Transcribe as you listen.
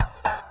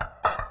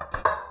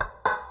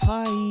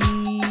Hi.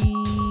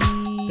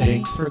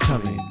 Thanks for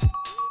coming.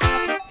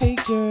 Hey,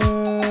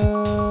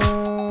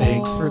 girl.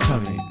 Thanks for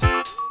coming.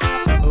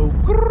 Oh,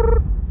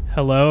 grrr.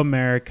 Hello,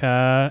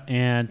 America,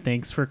 and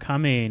thanks for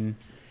coming.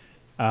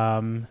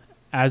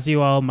 As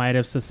you all might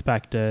have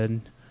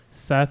suspected,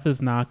 Seth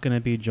is not going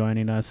to be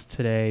joining us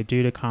today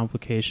due to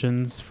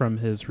complications from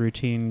his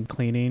routine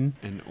cleaning.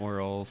 And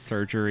oral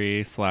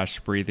surgery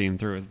 / breathing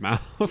through his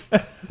mouth.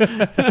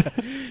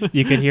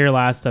 You could hear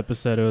last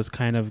episode, it was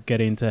kind of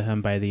getting to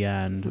him by the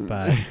end,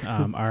 but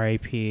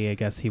RIP, I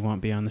guess he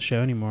won't be on the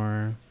show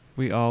anymore.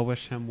 We all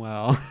wish him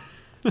well.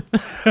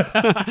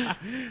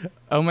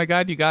 Oh my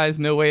God, you guys,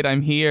 no, wait,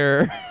 I'm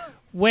here.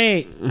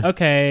 Wait,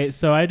 okay,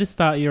 so I just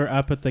thought you were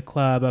up at the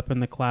club, up in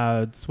the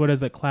clouds. What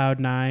is it, Cloud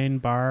 9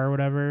 bar or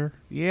whatever?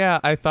 Yeah,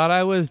 I thought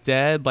I was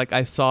dead. Like,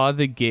 I saw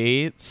the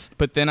gates,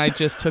 but then I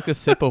just took a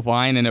sip of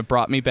wine and it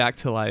brought me back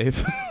to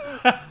life.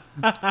 Oh,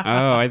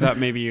 I thought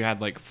maybe you had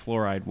like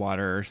fluoride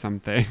water or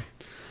something.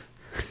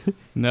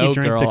 No,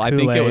 drank girl, the I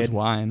think it was Kool-Aid.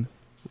 wine.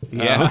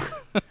 Yeah.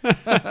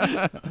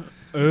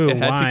 Ooh, It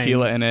had wine.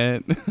 tequila in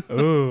it.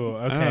 Ooh,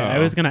 okay. I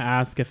Oh. was going to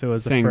ask if it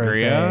was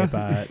Sangria? a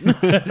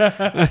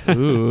Frosé, but...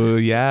 Ooh,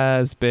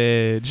 yes,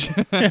 bitch.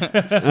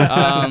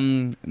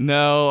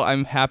 No,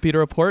 I'm happy to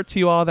report to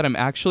you all that I'm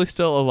actually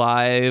still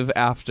alive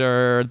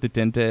after the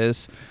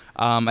dentist.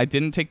 I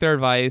didn't take their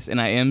advice, and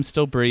I am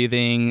still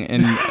breathing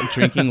and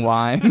drinking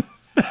wine.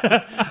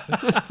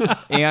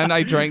 And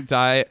I drank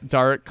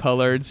dark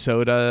colored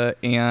soda,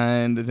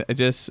 and I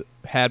just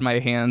had my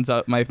hands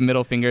up, my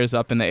middle fingers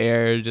up in the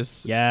air,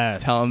 just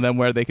Yes. telling them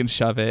where they can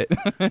shove it.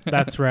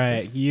 That's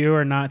right. You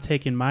are not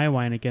taking my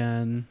wine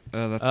again.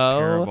 Oh, that's Oh,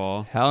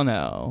 terrible. hell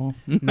no.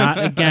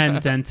 Not again,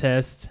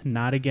 dentist.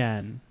 Not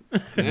again.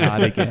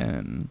 Not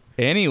again.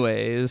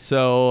 Anyways,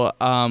 so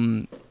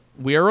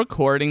we are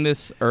recording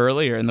this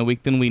earlier in the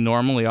week than we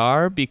normally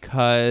are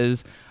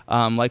because,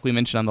 like we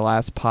mentioned on the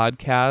last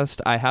podcast,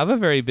 I have a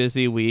very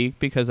busy week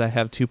because I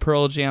have 2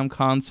 Pearl Jam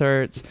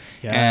concerts.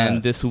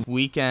 And this Yes.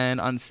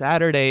 weekend on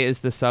Saturday is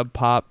the Sub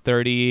Pop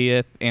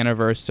 30th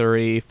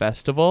anniversary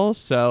festival.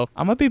 So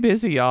I'm going to be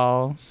busy,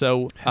 y'all.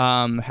 So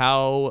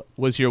how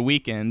was your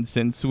weekend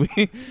since we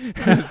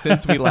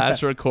since we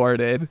last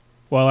recorded?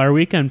 Well, our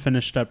weekend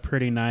finished up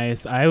pretty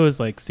nice. I was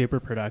like super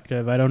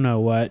productive. I don't know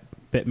what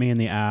bit me in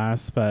the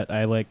ass, but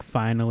I like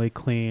finally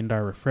cleaned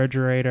our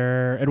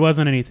refrigerator. It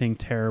wasn't anything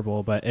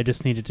terrible, but it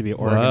just needed to be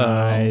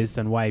organized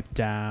and wiped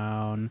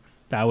down.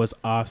 That was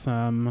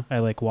awesome. I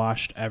like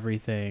washed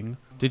everything.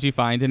 Did you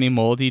find any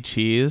moldy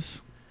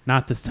cheese?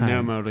 Not this time.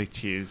 No moldy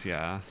cheese,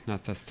 yeah.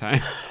 Not this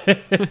time.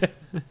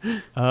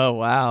 Oh,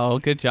 wow.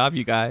 Good job,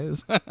 you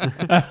guys.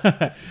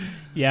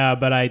 Yeah,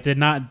 but I did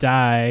not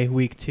die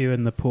week 2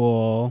 in the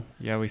pool.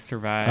 Yeah, we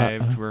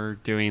survived. We're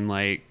doing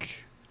like,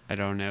 I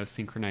don't know,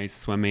 synchronized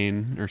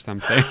swimming or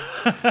something.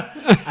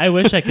 I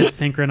wish I could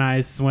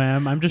synchronize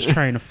swim. I'm just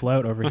trying to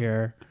float over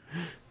here.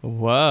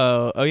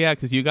 Whoa. Oh, yeah,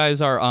 because you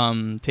guys are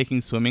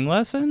taking swimming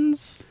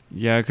lessons?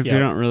 Yeah, because Yeah. we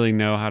don't really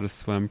know how to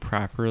swim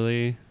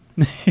properly.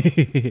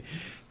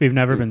 We've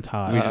never been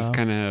taught. We just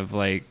kind of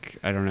like,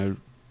 I don't know,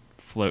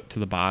 float to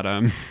the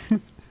bottom.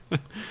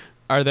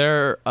 Are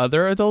there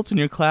other adults in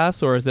your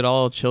class, or is it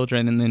all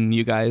children and then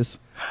you guys?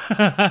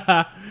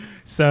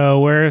 So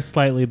we're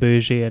slightly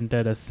bougie and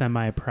did a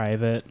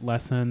semi-private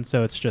lesson,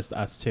 so it's just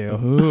us two.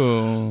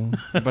 Ooh.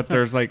 But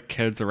there's like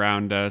kids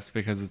around us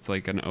because it's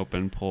like an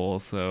open pool,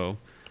 so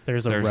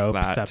There's a there's rope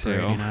that,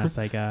 separating too. us,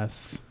 I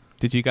guess.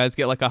 Did you guys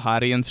get like a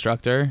hottie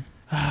instructor?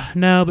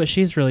 No, but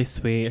she's really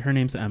sweet. Her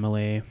name's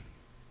Emily.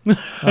 Oh,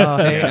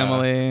 hey, Yeah.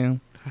 Emily.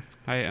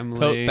 hi Emily.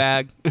 Coat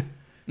bag.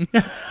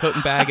 Coat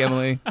and bag,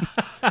 Emily.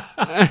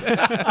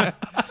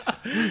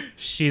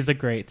 She's a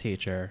great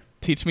teacher.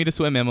 Teach me to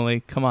swim,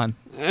 Emily. Come on.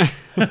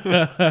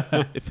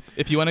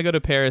 If you want to go to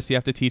Paris, you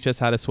have to teach us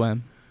how to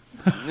swim.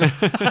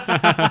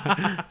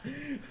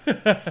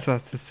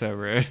 Seth is so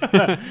rude.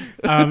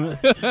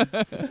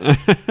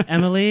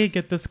 Emily,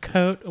 get this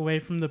coat away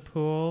from the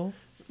pool.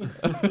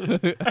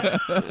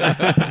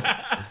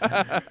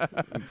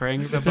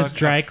 Bring the This book is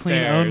dry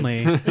clean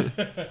upstairs.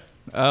 only.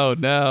 Oh,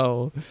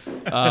 no.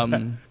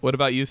 What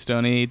about you,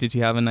 Stoney? Did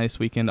you have a nice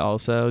weekend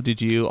also?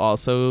 Did you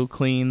also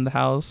clean the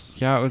house?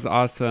 Yeah, it was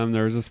awesome.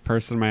 There was this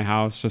person in my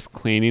house just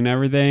cleaning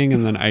everything,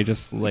 and then I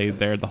just laid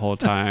there the whole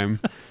time.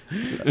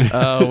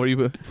 Oh, were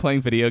you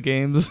playing video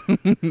games?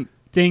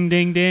 Ding,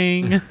 ding,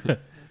 ding.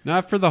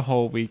 Not for the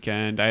whole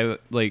weekend. I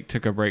like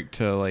took a break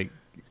to like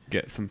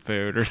get some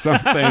food or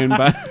something,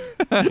 but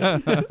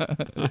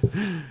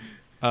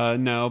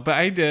no, but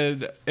I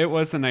did. It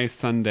was a nice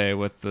Sunday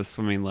with the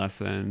swimming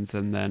lessons,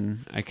 and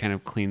then I kind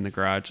of cleaned the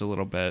garage a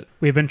little bit.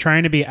 We've been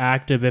trying to be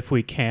active if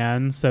we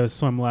can, so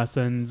swim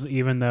lessons,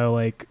 even though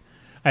like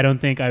I don't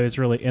think I was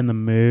really in the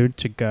mood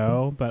to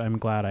go, but I'm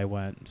glad I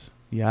went.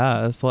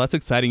 Yeah, so that's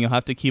exciting. You'll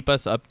have to keep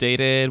us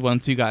updated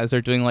once you guys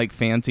are doing like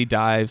fancy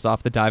dives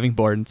off the diving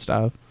board and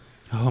stuff.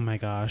 Oh my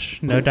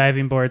gosh. No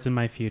diving boards in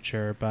my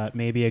future, but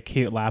maybe a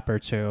cute lap or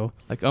two.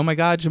 Like, oh my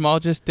God, Jamal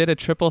just did a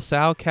triple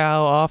sow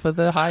cow off of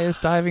the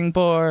highest diving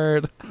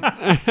board.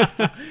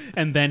 And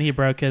And then he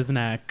broke his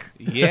neck.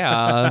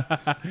 Yeah.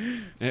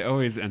 It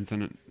always ends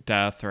in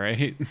death,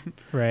 right?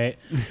 Right.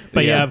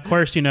 But Yeah. yeah, of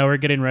course, we're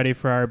getting ready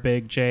for our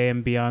big Jay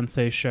and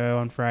Beyonce show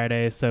on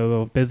Friday.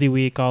 So busy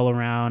week all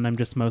around. I'm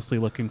just mostly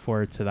looking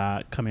forward to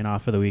that coming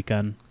off of the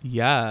weekend.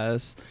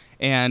 Yes.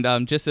 And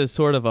just as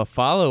sort of a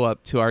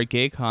follow-up to our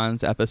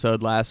GayCons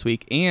episode last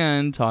week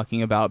and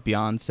talking about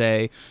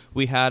Beyonce,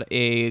 we had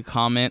a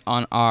comment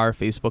on our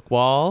Facebook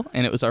wall,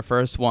 and it was our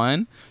first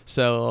one.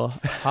 So,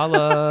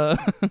 holla.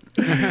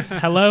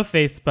 Hello,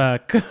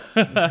 Facebook.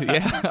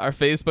 Yeah, our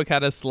Facebook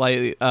had a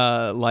slight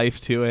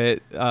life to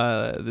it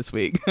this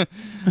week.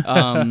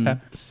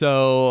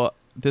 So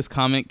this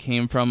comment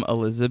came from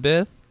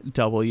Elizabeth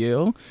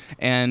W.,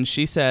 and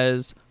she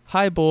says,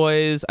 "Hi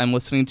boys, I'm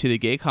listening to the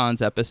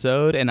GayCons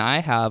episode and I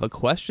have a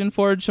question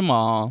for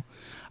Jamal.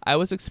 I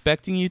was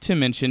expecting you to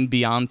mention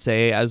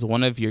Beyonce as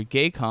one of your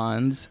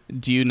GayCons.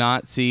 Do you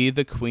not see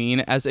the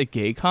Queen as a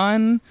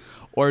GayCon?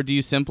 Or do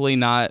you simply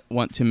not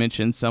want to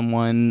mention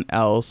someone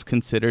else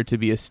considered to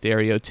be a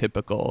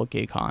stereotypical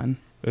GayCon?"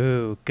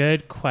 Ooh,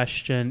 good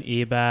question,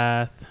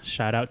 Ebeth.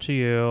 Shout out to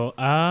you.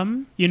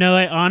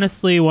 I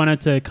honestly wanted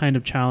to kind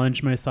of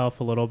challenge myself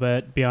a little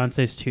bit.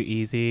 Beyonce's too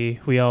easy.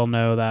 We all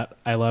know that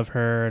I love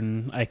her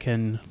and I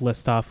can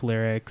list off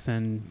lyrics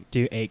and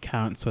do 8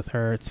 counts with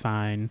her. It's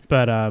fine.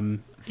 But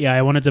yeah,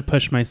 I wanted to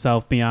push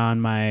myself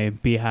beyond my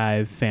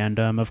Beehive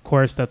fandom. Of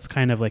course, that's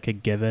kind of like a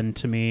given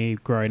to me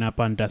growing up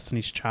on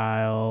Destiny's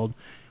Child,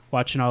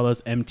 watching all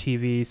those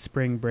MTV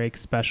spring break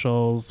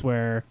specials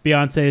where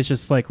Beyonce is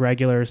just like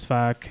regular as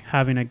fuck,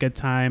 having a good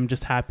time,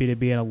 just happy to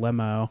be in a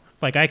limo.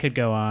 Like, I could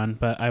go on,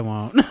 but I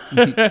won't.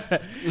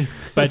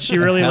 But she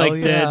really Hell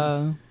did.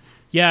 yeah.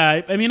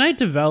 Yeah, I mean, I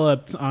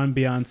developed on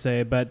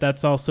Beyonce, but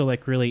that's also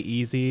like really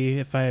easy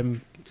if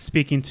I'm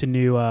speaking to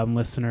new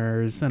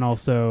listeners and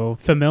also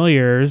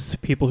familiars,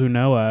 people who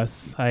know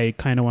us. I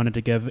kind of wanted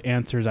to give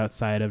answers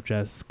outside of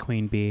just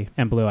Queen Bee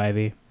and Blue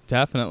Ivy.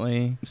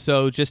 Definitely.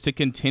 So just to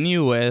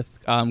continue with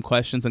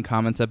questions and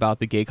comments about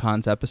the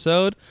GayCons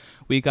episode,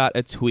 we got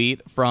a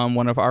tweet from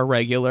one of our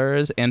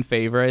regulars and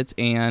favorites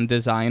and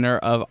designer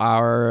of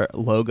our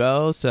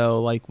logo.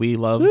 So like, we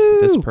love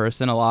this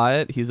person a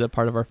lot. He's a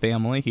part of our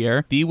family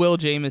here. The Will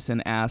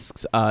Jameson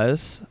asks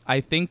us, "I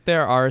think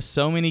there are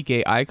so many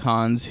gay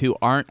icons who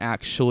aren't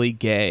actually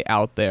gay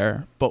out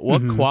there, but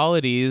what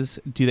qualities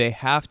do they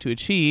have to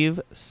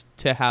achieve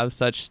to have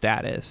such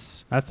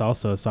status?" That's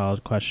also a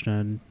solid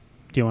question.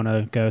 Do you want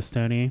to go,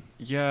 Stoney?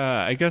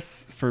 Yeah, I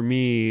guess for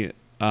me,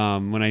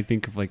 when I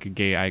think of like a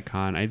gay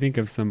icon, I think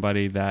of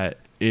somebody that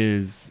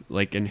is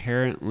like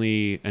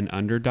inherently an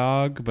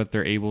underdog, but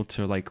they're able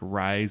to like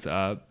rise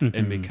up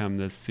and become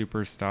this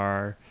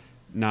superstar,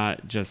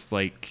 not just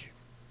like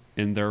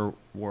in their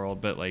world,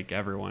 but like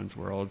everyone's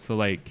world. So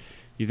like,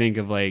 you think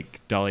of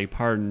like Dolly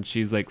Parton,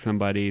 she's like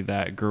somebody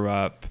that grew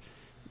up,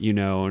 in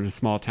a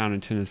small town in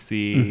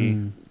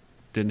Tennessee,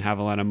 didn't have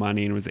a lot of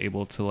money and was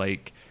able to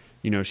like,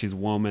 she's a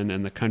woman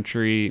in the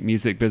country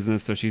music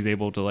business, so she's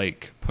able to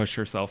like push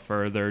herself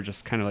further,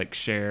 just kind of like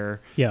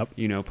share,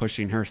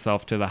 pushing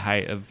herself to the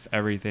height of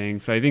everything.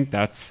 So I think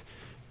that's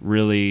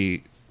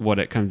really what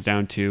it comes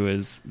down to,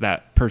 is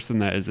that person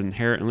that is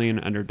inherently an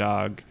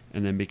underdog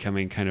and then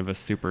becoming kind of a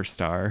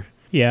superstar.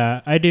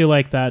 Yeah, I do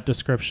like that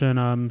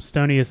description.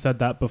 Stoney has said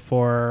that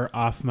before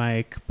off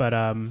mic,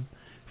 but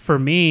for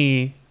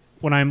me,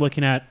 when I'm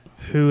looking at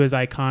who is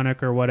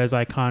iconic or what is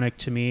iconic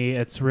to me,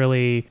 it's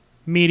really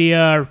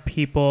media or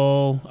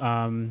people,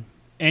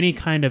 any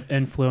kind of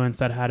influence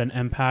that had an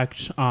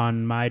impact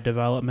on my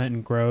development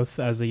and growth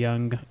as a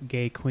young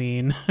gay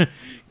queen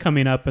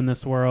coming up in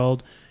this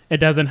world. It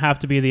doesn't have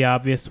to be the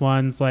obvious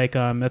ones. Like,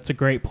 that's a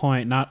great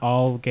point. Not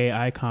all gay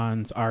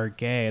icons are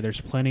gay.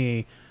 There's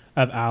plenty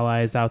of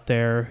allies out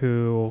there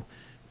who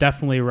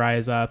definitely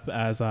rise up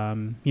as,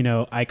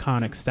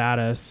 iconic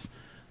status.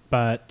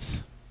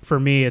 But for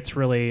me, it's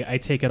really, I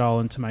take it all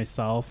into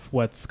myself.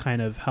 What's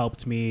kind of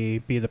helped me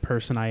be the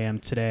person I am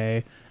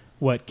today?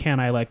 What can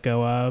I let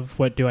go of?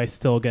 What do I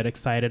still get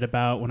excited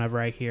about whenever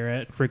I hear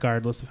it,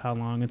 regardless of how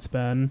long it's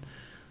been?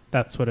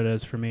 That's what it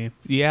is for me.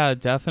 Yeah,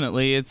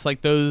 definitely. It's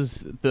like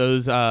those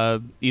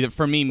either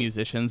for me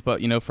musicians,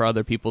 but for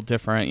other people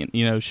different,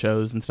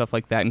 shows and stuff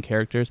like that and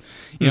characters.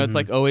 It's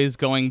like always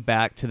going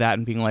back to that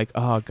and being like,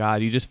 oh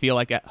God, you just feel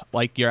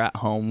like you're at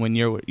home when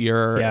you're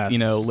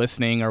Yes.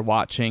 listening or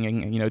watching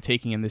and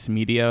taking in this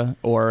media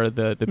or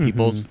the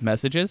people's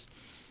messages.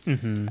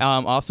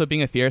 Also,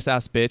 being a fierce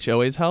ass bitch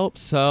always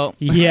helps. So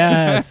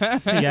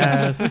yes.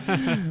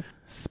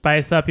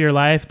 Spice up your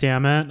life,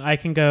 damn it. I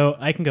can go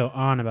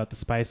on about the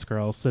Spice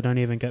Girls, so don't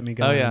even get me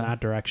going in that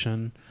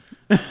direction.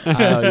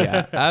 Oh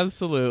yeah,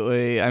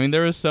 absolutely. I mean,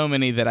 there were so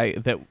many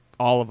that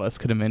all of us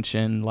could have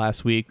mentioned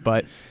last week,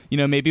 but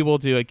maybe we'll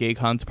do a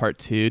GayCons part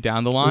 2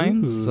 down the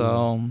line. Ooh,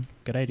 so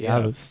good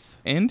idea. Yes.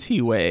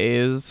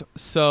 Anyways,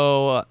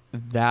 so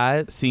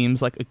that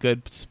seems like a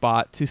good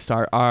spot to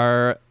start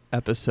our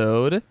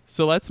episode.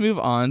 So let's move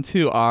on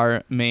to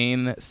our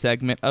main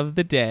segment of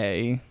the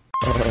day.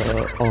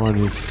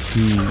 Honest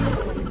Tea.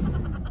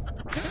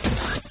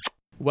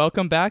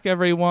 Welcome back,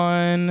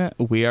 everyone.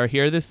 We are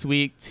here this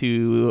week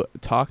to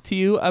talk to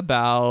you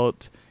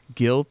about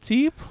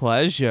guilty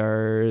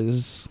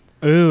pleasures.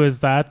 Ooh, is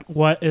that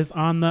what is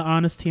on the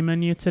honesty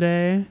menu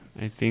today?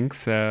 I think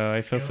so.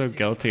 I feel so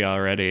guilty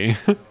already.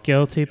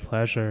 Guilty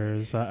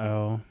pleasures.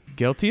 Uh-oh.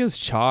 Guilty as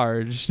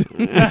charged.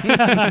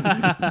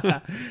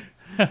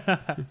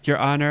 Your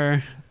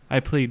Honor, I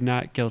plead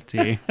not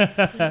guilty.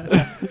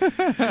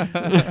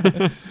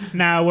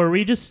 Now, were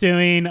we just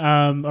doing,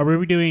 are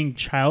we doing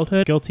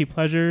childhood guilty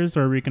pleasures,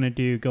 or are we going to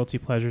do guilty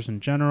pleasures in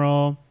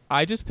general?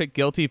 I just picked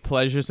guilty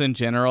pleasures in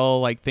general,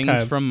 like things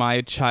Okay. from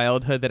my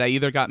childhood that I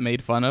either got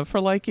made fun of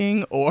for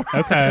liking or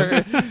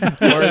Okay.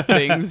 or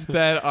things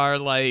that are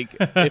like,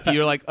 if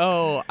you're like,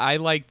 oh, I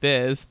like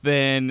this,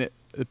 then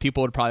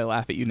people would probably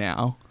laugh at you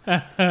now.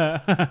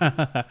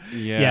 Yeah,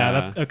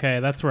 that's okay.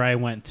 That's where I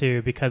went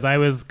to, because I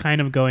was kind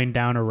of going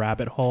down a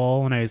rabbit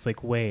hole and I was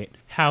like, wait,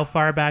 how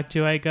far back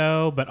do I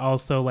go? But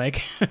also,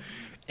 like,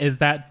 is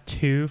that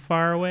too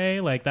far away?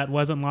 Like, that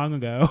wasn't long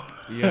ago.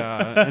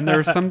 Yeah. And there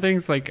were some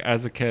things like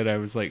as a kid I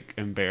was like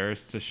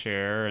embarrassed to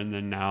share, and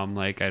then now I'm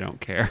like, I don't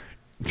care.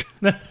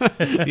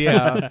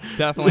 Yeah,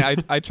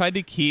 definitely. I tried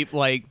to keep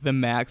like the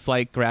max,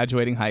 like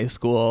graduating high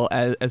school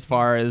as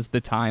far as the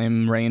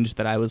time range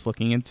that I was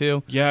looking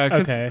into. Yeah,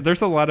 because Okay.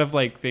 there's a lot of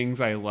like things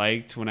I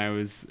liked when I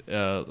was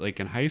like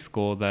in high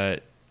school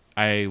that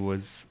I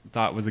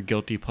thought was a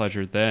guilty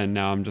pleasure then.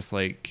 Now I'm just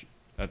like,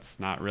 that's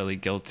not really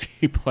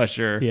guilty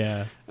pleasure.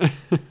 Yeah.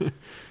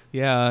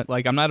 Yeah,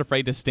 like I'm not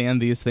afraid to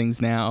stand these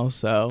things now.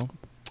 So,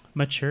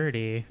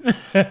 Maturity.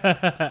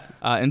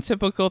 in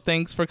typical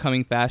thanks for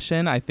coming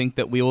fashion, I think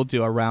that we will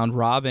do a round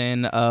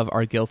robin of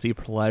our guilty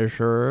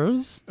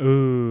pleasures.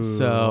 Ooh.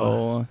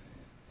 So,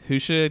 who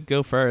should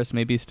go first?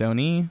 Maybe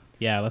Stony?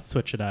 Yeah, let's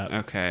switch it up.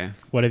 Okay.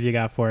 What have you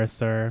got for us,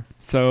 sir?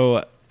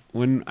 So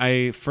when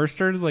I first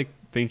started like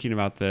thinking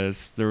about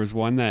this, there was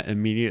one that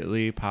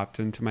immediately popped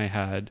into my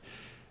head.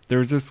 There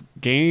was this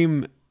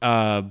game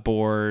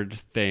board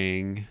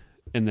thing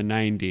in the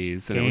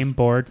 90s. And Game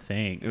board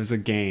thing. it was a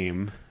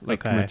game,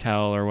 like Okay.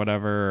 Mattel or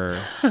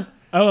whatever. Or,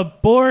 Oh, a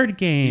board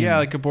game. yeah,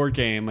 like a board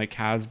game, like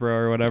Hasbro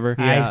or whatever.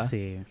 Yeah. I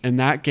see. And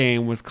that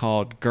game was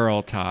called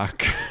Girl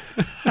Talk.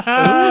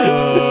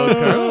 Oh,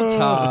 girl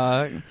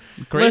talk.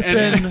 Great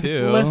name,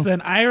 too. Listen,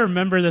 I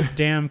remember this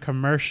damn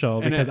commercial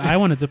because I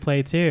wanted to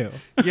play too.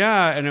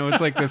 Yeah, and it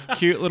was like this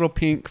cute little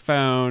pink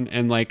phone,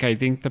 and like I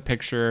think the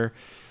picture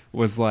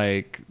was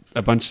like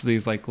a bunch of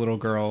these like little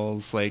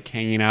girls like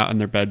hanging out in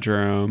their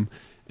bedroom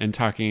and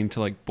talking to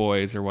like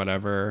boys or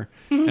whatever.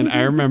 And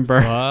I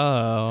remember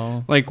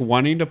Whoa. like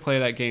wanting to play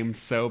that game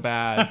so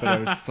bad, but I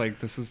was just like,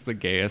 this is the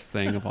gayest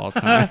thing of all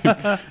time.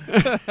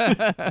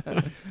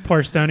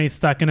 Poor Stoney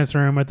stuck in his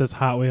room with his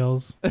Hot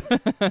Wheels.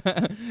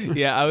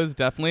 Yeah, I was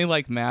definitely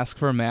like mask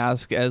for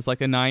mask as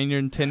like a 9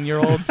 and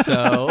 10-year-old.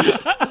 So,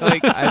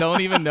 like, I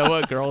don't even know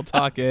what girl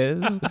talk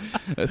is.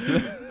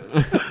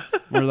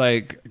 We're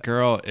like,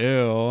 girl,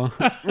 ew.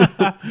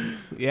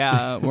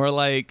 Yeah, more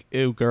like,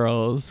 ew,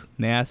 girls,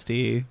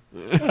 nasty.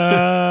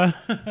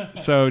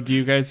 So do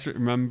you guys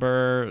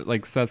remember,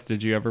 like, Seth,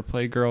 did you ever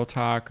play Girl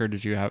Talk, or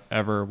did you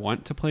ever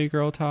want to play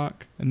Girl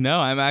Talk? No,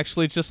 I'm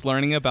actually just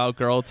learning about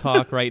girl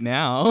talk right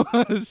now.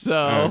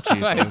 So Oh,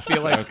 Jesus. I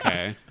feel like,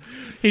 Okay.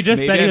 He just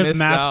Maybe said he I was missed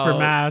mask for out.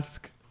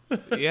 mask.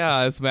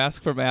 yeah, it's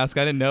mask for mask.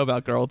 I didn't know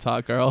about girl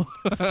talk, girl.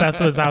 Seth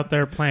was out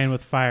there playing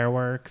with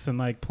fireworks and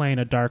like playing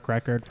a dark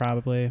record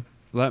probably.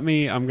 I'm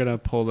going to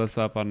pull this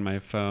up on my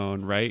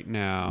phone right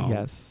now.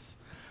 Yes.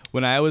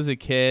 When I was a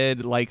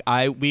kid, like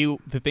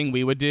the thing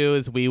we would do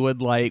is we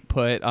would like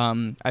put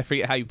I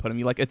forget how you put them.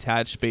 You like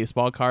attach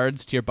baseball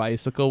cards to your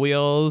bicycle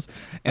wheels,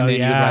 and Oh, then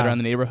you would yeah. ride around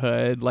the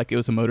neighborhood like it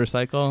was a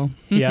motorcycle.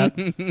 Yep.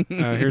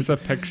 Here's a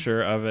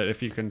picture of it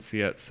if you can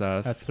see it,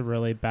 Seth. That's a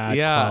really bad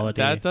Yeah,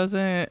 quality.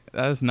 that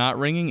is not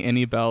ringing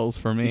any bells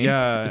for me.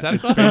 Yeah, Is that a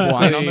it's glass of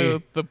wine on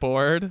basically- the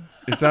board?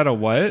 Is that a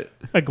what?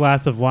 a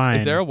glass of wine.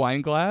 Is there a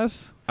wine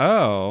glass?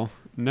 Oh,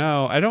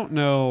 no. I don't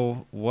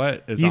know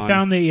what is You on.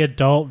 found the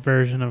adult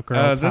version of Girl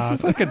Talk. This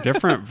is like a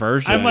different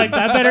version. I'm like,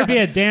 that better be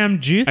a damn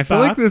juice I box. feel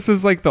like this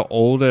is like the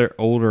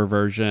older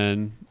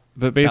version.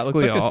 But That looks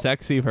basically like a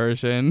sexy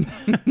version.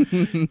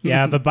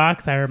 Yeah, the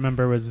box I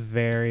remember was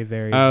very,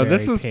 very, Oh, very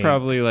this was pink.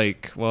 probably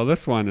like, well,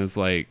 this one is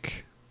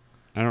like,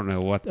 I don't know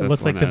what this It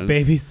looks one like the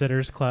is.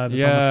 Babysitters Club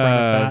is on the front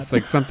Yeah, of it's that.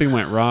 like something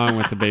went wrong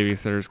with the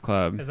Babysitters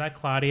Club. Is that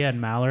Claudia and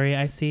Mallory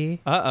I see?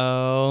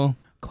 Uh-oh.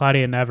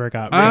 Claudia never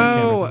got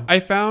Oh, I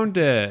found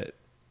it.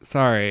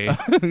 Sorry.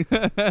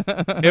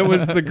 It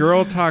was the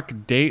Girl Talk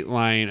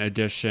Dateline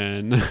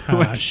edition,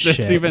 which shit.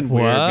 is even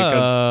weird because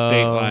Whoa.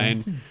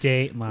 Dateline.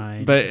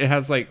 Dateline. But it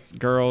has like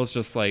girls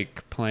just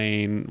like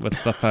playing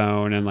with the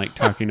phone and like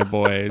talking to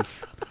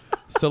boys.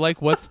 So, like,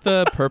 what's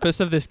the purpose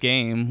of this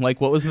game?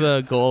 Like, what was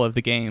the goal of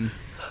the game?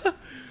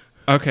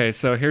 Okay,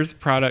 so here's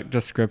product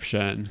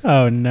description.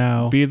 oh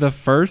no. Be the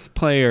first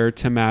player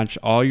to match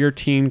all your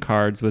teen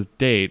cards with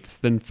dates,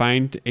 then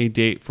find a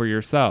date for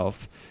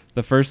yourself.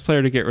 The first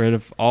player to get rid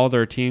of all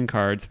their teen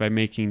cards by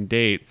making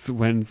dates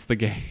wins the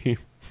game.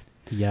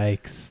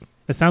 Yikes.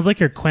 It sounds like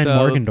you're Clint So-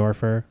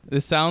 Morgendorfer.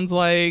 This sounds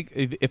like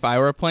if I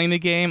were playing the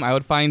game, I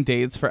would find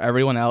dates for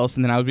everyone else,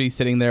 and then I would be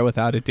sitting there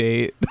without a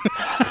date.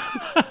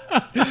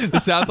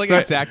 This sounds like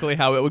exactly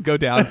how it would go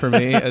down for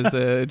me as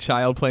a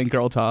child playing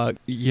Girl Talk.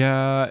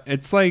 Yeah,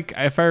 it's like,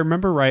 if I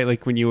remember right,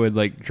 like when you would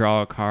like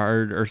draw a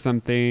card or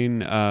something,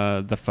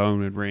 the phone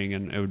would ring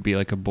and it would be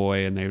like a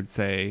boy and they would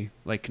say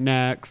like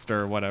next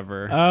or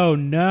whatever. Oh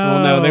no!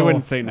 Well, no, they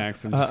wouldn't say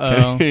next. I'm just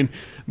Uh-oh. kidding.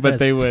 But That's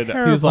they would.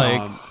 terrible. He was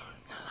like,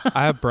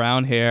 I have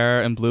brown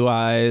hair and blue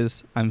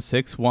eyes. I'm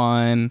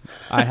 6'1".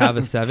 I have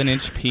a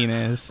 7-inch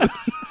penis.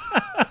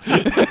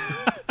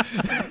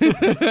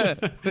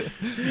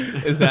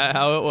 Is that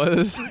how it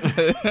was?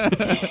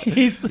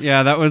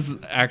 Yeah, that was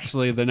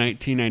actually the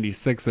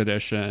 1996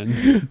 edition.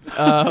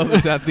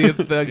 Is that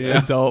the Yeah.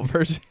 adult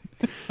version?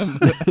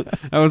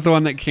 That was the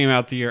one that came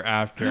out the year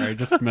after. I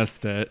just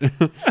missed it.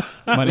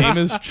 My name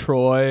is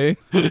Troy.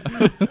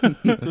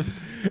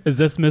 Is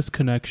this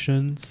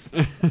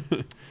Misconnections?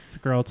 It's a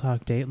Girl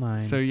Talk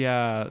Dateline. So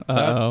yeah,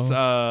 Uh-oh.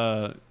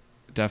 that's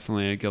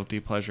definitely a guilty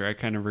pleasure. I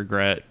kind of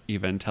regret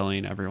even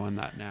telling everyone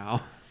that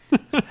now.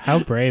 How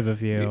brave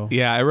of you.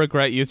 Yeah, I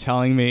regret you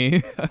telling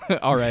me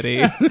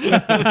already.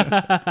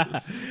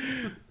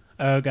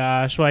 Oh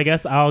gosh. Well, I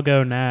guess I'll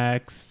go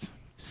next.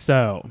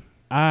 So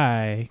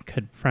I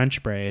could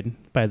French braid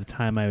by the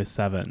time I was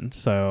 7.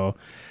 So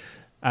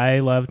I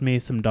loved me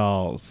some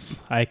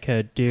dolls. I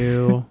could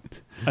do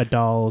a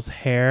doll's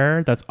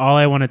hair. That's all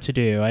I wanted to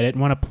do. I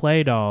didn't want to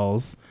play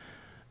dolls.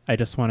 I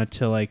just wanted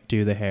to like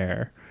do the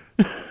hair.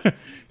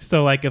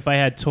 So like if I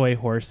had toy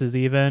horses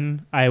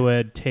even, I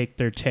would take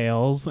their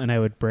tails and I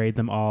would braid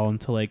them all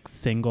into like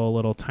single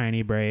little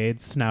tiny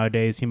braids.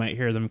 Nowadays you might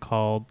hear them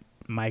called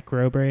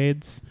micro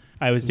braids.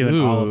 I was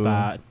doing all of Ooh.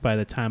 that by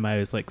the time I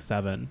was like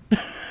 7.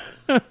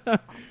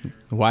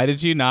 Why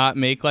did you not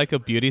make like a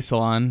beauty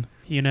salon?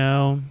 You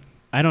know,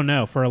 I don't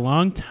know. For a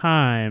long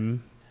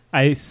time,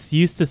 I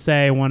used to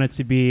say I wanted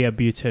to be a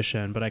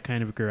beautician, but I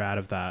kind of grew out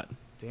of that.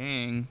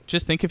 Dang.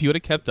 Just think if you would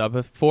have kept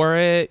up for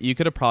it, you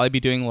could have probably be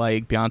doing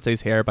like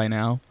Beyonce's hair by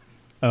now.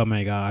 Oh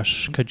my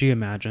gosh. Could you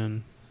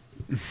imagine?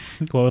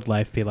 What would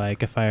life be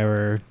like if I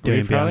were doing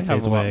We'd probably have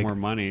Beyonce's a lot wig? more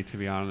money, to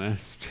be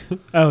honest.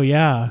 Oh,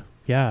 yeah.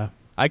 Yeah.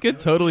 I could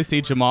totally see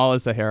Jamal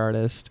as a hair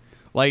artist.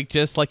 Like,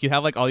 just like you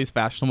have like all these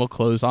fashionable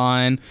clothes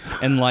on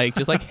and like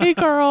just like, hey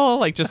girl,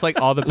 like just like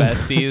all the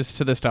besties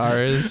to the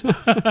stars.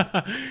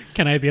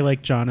 Can I be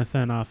like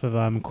Jonathan off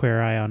of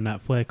Queer Eye on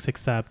Netflix?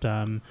 Except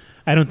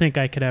I don't think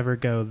I could ever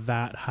go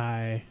that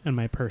high in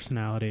my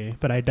personality,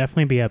 but I'd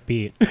definitely be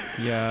upbeat.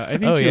 Yeah, I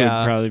think Oh, you yeah.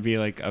 would probably be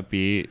like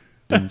upbeat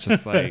and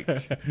just like,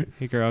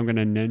 hey girl, I'm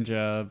gonna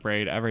ninja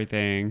braid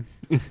everything.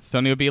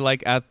 Sony would be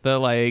like at the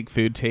like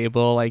food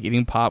table, like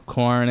eating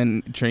popcorn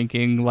and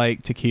drinking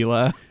like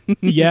tequila.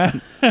 Yeah.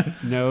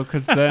 No,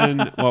 because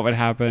then what would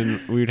happen?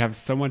 We would have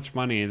so much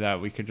money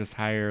that we could just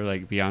hire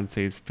like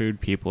Beyonce's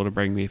food people to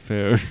bring me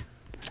food.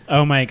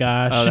 Oh my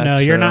gosh. Oh, No,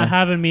 that's you're true. not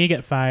having me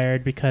get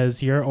fired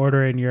because you're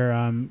ordering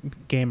your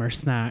gamer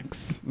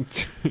snacks.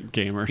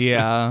 Gamers.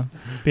 Yeah.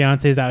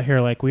 Beyonce's out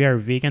here like, we are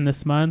vegan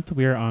this month.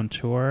 We are on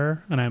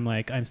tour. And I'm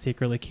like, I'm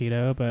secretly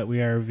keto, but we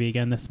are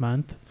vegan this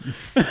month.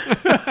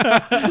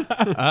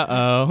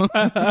 Uh-oh.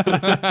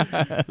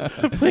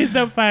 Please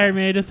don't fire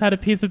me. I just had a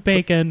piece of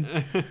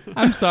bacon.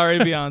 I'm sorry,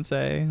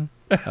 Beyonce.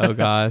 Oh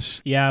gosh.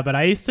 Yeah, but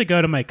I used to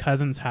go to my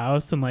cousin's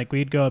house and like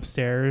we'd go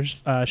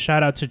upstairs.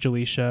 Shout out to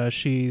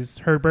Jaleisha.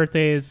 Her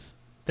birthday is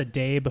the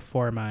day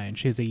before mine.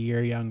 She's a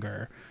year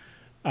younger.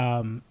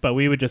 But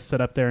we would just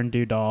sit up there and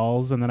do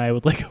dolls, and then I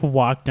would like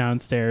walk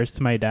downstairs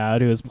to my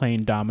dad who was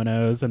playing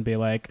dominoes and be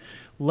like,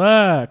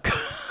 "Look."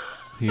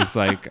 He's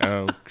like,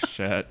 oh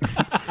shit.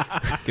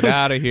 Get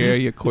out of here,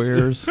 you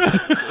queers. Get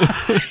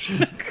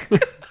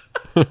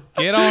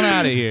on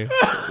out of here.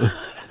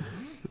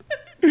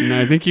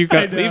 No, I think you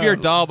got. Leave your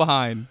doll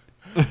behind.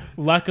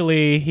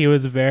 Luckily, he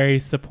was very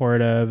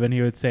supportive and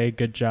he would say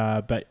good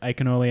job, but I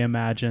can only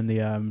imagine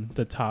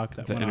the talk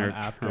that the went on inner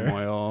after.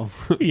 turmoil.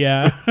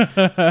 Yeah.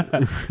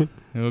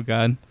 Oh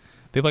god.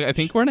 They're like, I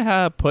think we're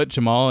gonna put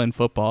Jamal in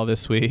football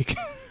this week.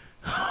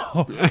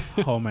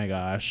 Oh my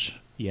gosh.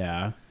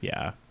 Yeah.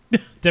 Yeah.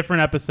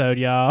 Different episode,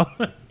 y'all.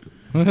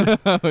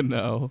 Oh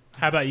no.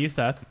 How about you,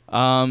 Seth?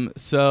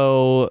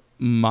 So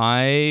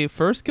my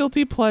first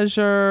guilty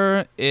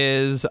pleasure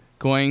is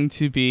going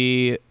to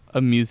be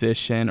a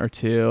musician or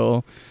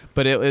two,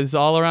 but it was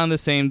all around the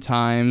same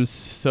time.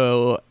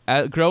 So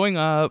growing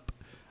up,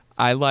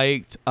 I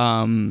liked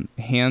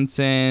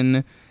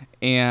Hanson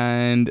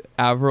and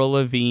Avril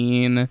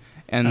Lavigne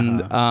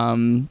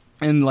and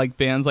like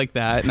bands like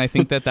that, and I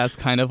think that that's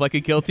kind of like a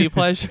guilty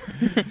pleasure.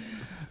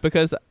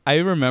 Because I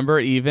remember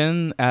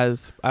even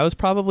as I was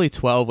probably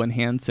 12 when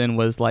Hanson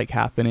was like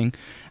happening.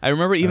 I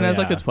remember even as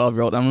like a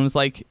 12-year-old, everyone was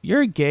like,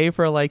 "You're gay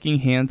for liking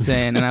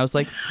Hanson," and I was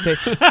like,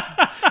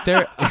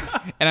 "They're,"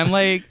 and I'm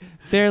like,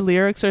 "Their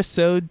lyrics are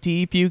so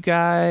deep, you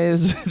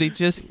guys. They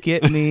just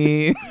get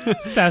me.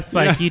 Seth's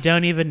like, you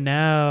don't even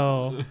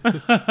know.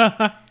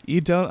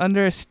 You don't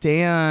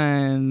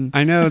understand.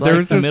 I know It's there like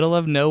was the this, middle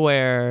of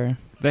nowhere."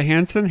 The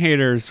Hanson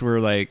haters were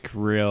like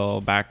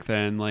real back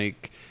then.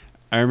 Like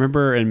I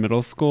remember in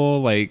middle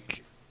school,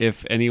 like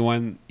if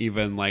anyone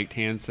even liked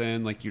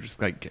Hanson, like you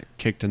just like get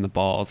kicked in the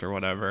balls or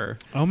whatever.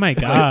 Oh my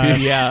gosh.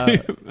 Yeah.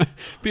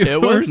 People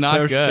It was were not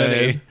so good.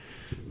 shitty.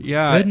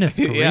 Yeah. Goodness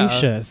Yeah.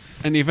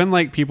 gracious. And even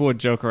like people would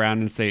joke around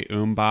and say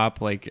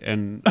bop like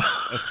in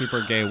a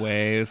super gay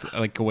way, as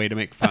like a way to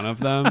make fun of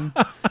them.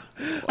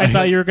 I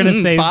thought you were going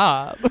to say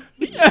Bob.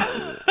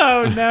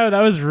 Oh no,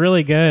 that was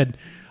really good.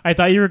 I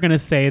thought you were going to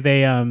say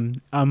they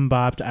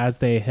bopped as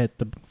they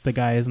hit the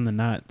guys in the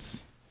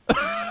nuts.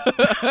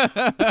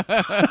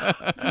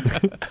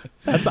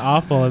 That's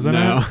awful, isn't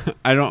No, it?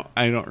 I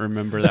don't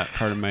remember that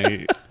part of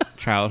my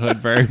childhood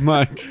very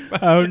much.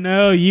 Oh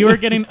no, you were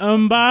getting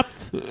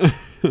bopped?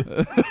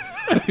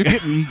 You're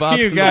getting bopped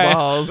You in guys. the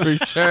balls for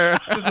sure.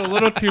 It's a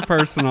little too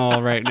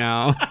personal right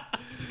now.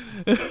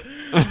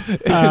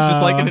 It's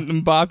just like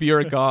an bop,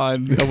 you're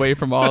gone away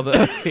from all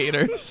the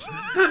haters.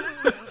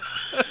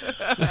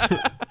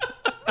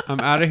 I'm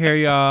out of here,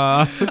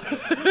 y'all.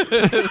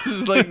 This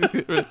is like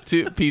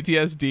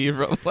PTSD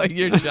from like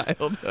your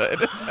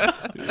childhood.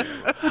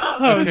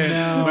 Oh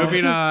no.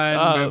 Moving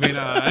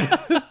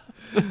on.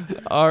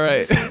 All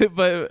right,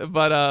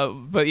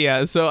 but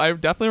yeah. So I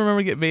definitely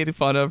remember getting made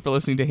fun of for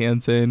listening to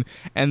Hanson,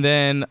 and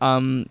then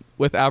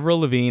with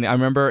Avril Lavigne, I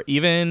remember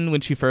even when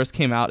she first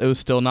came out, it was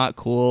still not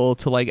cool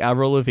to like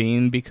Avril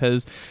Lavigne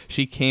because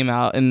she came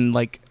out and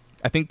like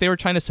I think they were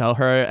trying to sell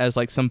her as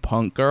like some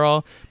punk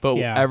girl, but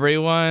Yeah.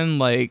 everyone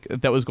like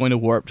that was going to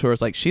Warped Tour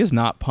was like, she is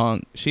not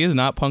punk. She is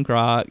not punk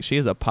rock. She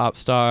is a pop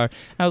star. And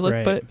I was like,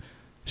 Right. but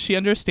she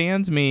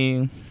understands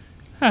me.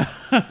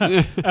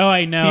 Oh,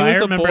 I know. He was I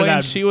a remember boy that.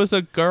 and she was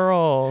a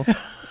girl.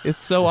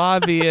 It's so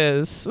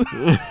obvious.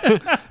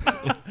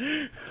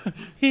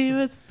 He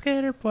was a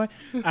skater boy.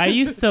 I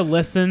used to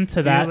listen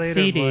to that later,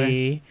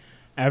 CD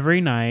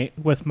every night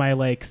with my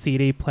like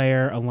CD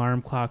player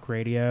alarm clock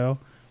radio.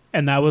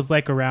 And that was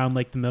like around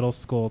like the middle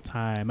school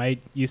time. I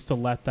used to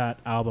let that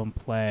album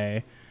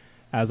play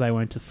as I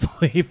went to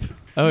sleep.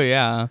 Oh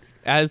yeah.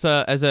 As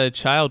a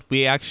child,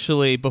 we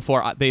actually,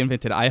 before they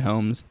invented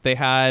iHomes, they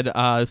had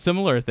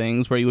similar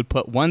things where you would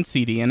put one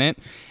CD in it,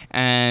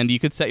 and you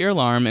could set your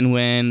alarm, and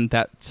when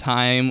that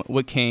time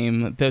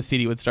came, the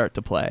CD would start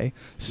to play.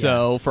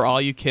 So Yes. for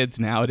all you kids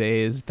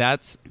nowadays,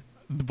 that's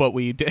what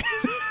we did.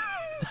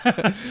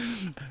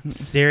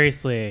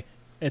 Seriously.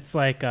 It's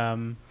like,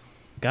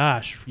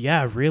 gosh,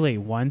 yeah, really,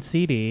 one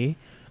CD.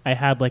 I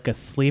had like a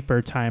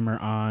sleeper timer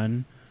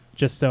on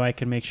just so I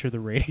could make sure the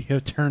radio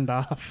turned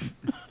off.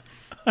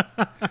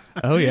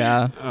 Oh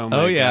yeah. Oh my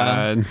Oh,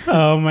 yeah. god.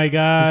 Oh my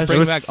gosh. It's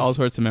bringing was back all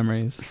sorts of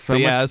memories. so But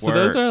yeah, much so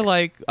those work. are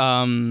like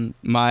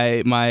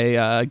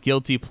my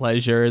guilty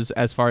pleasures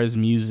as far as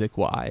music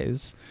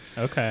wise.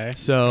 Okay.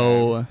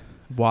 So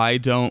why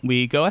don't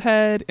we go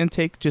ahead and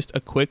take just a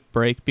quick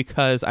break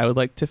because I would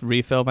like to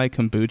refill my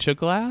kombucha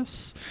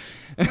glass.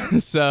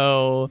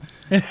 So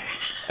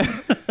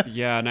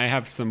Yeah, and I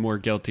have some more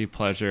guilty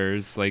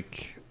pleasures.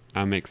 Like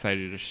I'm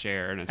excited to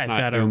share, and it's I've not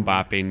got a-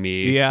 bopping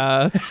me.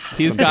 yeah,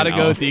 he's got to Something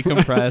go else.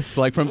 decompress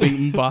like from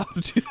being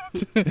bopped.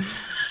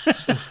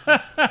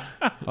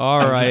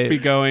 All I'll right. just be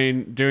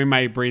doing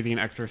my breathing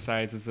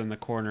exercises in the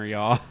corner,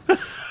 y'all.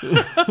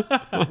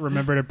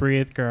 Remember to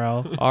breathe,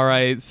 girl. All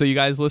right, so you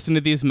guys listen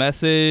to these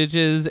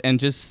messages and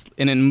just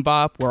in an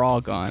bop, we're all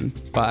gone.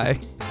 Bye.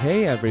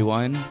 Hey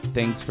everyone,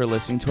 thanks for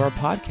listening to our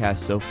podcast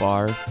so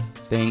far.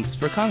 Thanks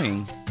for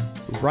coming.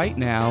 Right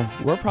now,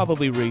 we're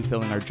probably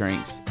refilling our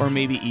drinks or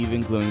maybe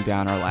even gluing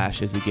down our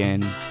lashes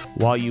again.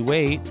 While you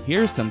wait,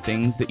 here's some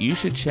things that you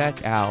should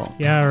check out.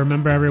 Yeah,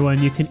 remember everyone,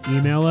 you can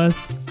email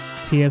us,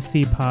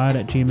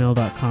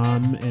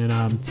 tfcpod@gmail.com, and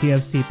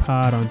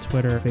tfcpod on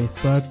Twitter,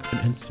 Facebook,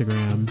 and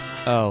Instagram.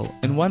 Oh,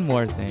 and one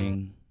more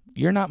thing.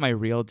 You're not my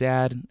real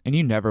dad, and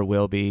you never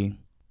will be.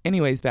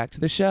 Anyways, back to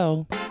the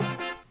show.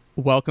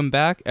 Welcome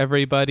back,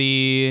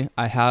 everybody.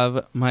 I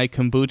have my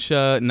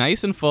kombucha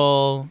nice and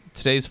full.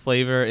 Today's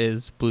flavor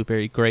is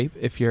blueberry grape,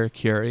 if you're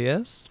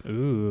curious.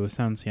 Ooh,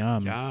 sounds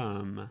yum.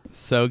 Yum.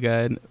 So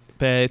good.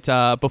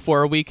 But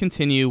before we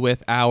continue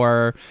with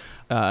our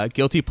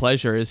guilty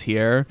pleasures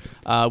here,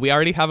 we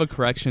already have a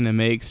correction to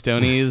make.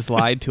 Stoney's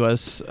lied to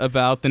us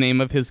about the name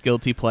of his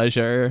guilty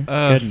pleasure.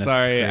 Oh, Goodness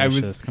sorry.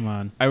 gracious, come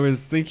on. I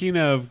was thinking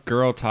of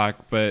Girl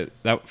Talk, but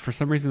that for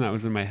some reason that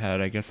was in my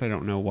head. I guess I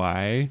don't know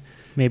why.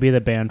 Maybe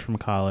the band from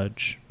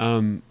college.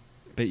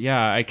 But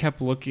yeah, I kept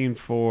looking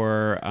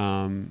for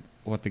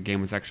what the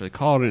game was actually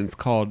called, and it's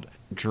called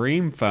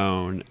Dream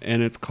Phone,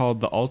 and it's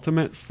called the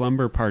Ultimate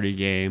Slumber Party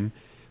Game.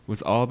 It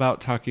was all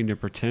about talking to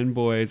pretend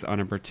boys on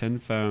a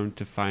pretend phone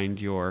to find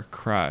your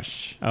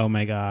crush. Oh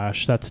my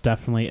gosh, that's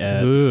definitely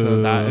it. Ooh.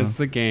 So that is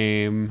the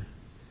game.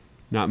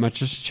 Not much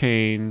has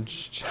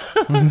changed.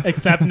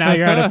 Except now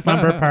you're at a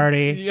slumber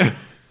party. Yeah.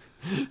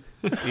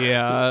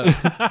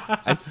 Yeah.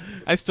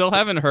 I still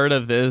haven't heard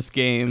of this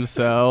game,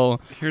 so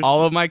Here's-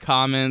 all of my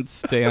comments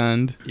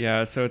stand.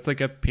 Yeah, so it's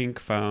like a pink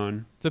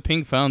phone. It's a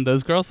pink phone.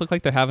 Those girls look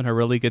like they're having a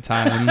really good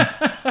time.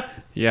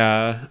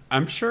 Yeah,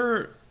 I'm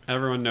sure.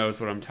 Everyone knows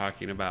what I'm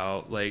talking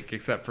about, like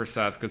except for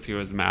Seth because he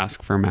was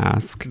mask for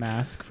mask.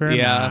 Mask for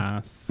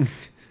Yeah. mask.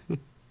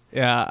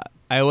 Yeah,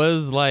 I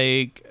was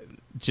like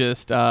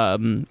just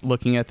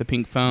looking at the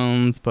pink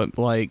phones, but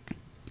like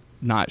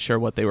not sure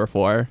what they were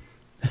for.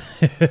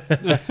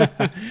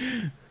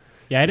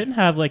 Yeah, I didn't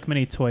have like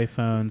many toy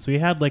phones. We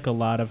had like a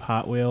lot of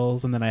Hot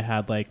Wheels, and then I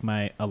had like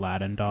my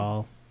Aladdin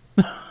doll.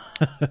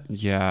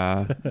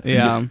 Yeah.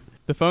 Yeah.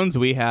 The phones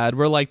we had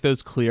were like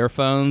those clear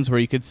phones where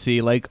you could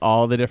see like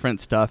all the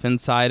different stuff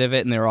inside of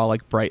it, and they were all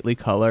like brightly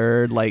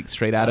colored, like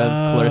straight out of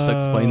Clarissa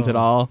Explains It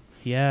All.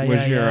 Yeah,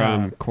 Was yeah, your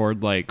yeah.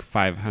 cord like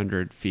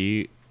 500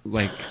 feet?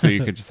 Like, so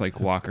you could just like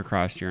walk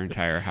across your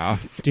entire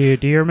house? Dude,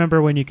 do you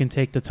remember when you can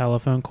take the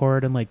telephone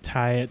cord and like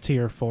tie it to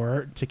your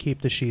fort to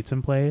keep the sheets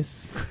in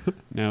place?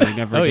 No, we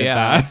never Oh did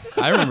yeah,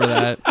 that. I remember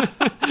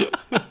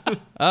that.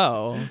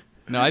 Oh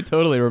no, I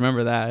totally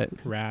remember that.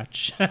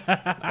 Ratch.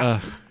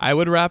 Ugh. I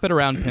would wrap it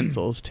around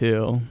pencils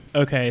too.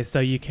 Okay, so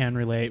you can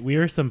relate. We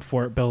were some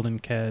fort building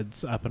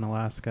kids up in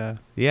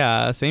Alaska.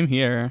 Yeah, same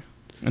here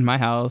in my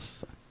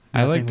house.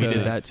 I like Nothing we to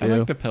did that I too.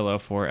 like the pillow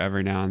fort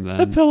every now and A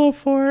then. pillow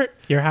fort.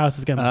 Your house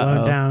is getting blown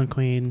Uh-oh. down,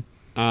 Queen.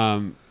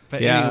 But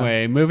Yeah.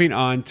 anyway, moving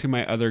on to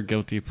my other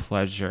guilty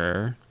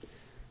pleasure.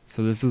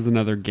 So this is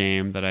another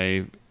game that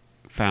I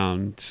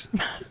found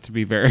to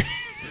be very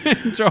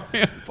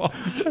enjoyable,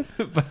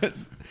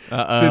 but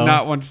Uh-oh. did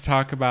not want to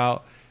talk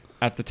about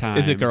at the time.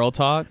 Is it Girl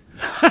Talk?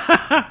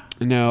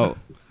 No,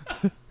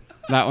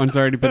 that one's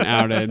already been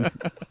outed.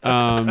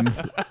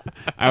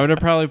 I would have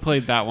probably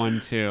played that one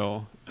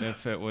too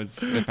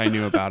if I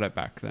knew about it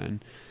back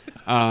then.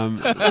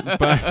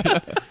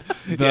 But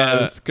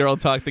Yes, Girl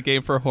Talk, the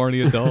game for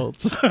horny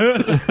adults.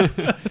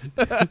 the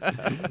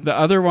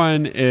other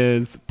one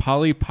is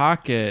Polly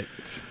Pocket.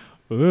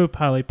 Ooh,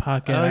 Polly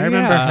Pocket. Oh, I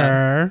remember yeah.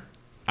 her.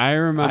 I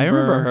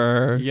remember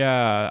her.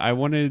 Yeah, I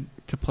wanted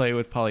to play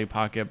with Polly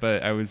Pocket,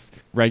 but I was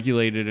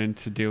regulated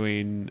into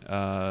doing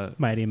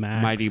Mighty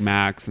Max. Mighty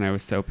Max, and I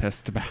was so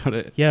pissed about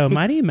it. Yo,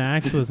 Mighty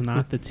Max was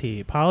not the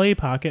tea. Polly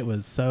Pocket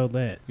was so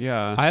lit.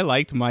 Yeah. I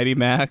liked Mighty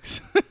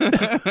Max.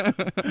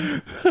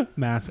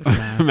 Mask for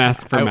mask.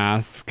 Mask for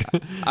mask.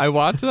 I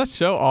watched that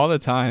show all the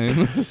time.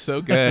 It was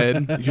so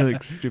good. It You're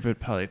like stupid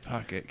Polly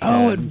Pocket.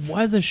 Oh, it kids.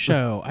 was a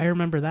show. I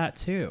remember that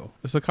too.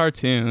 was a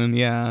cartoon,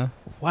 yeah.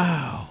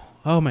 Wow.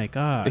 Oh my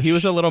gosh. He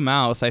was a little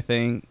mouse, I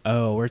think.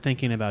 Oh, we're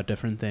thinking about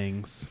different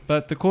things.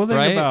 But the cool thing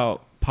Right?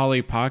 about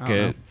Polly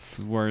Pockets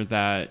were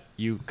that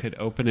you could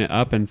open it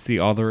up and see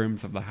all the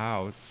rooms of the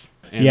house.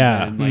 And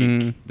Yeah. then, like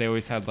Mhm. they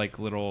always had like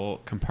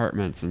little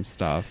compartments and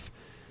stuff.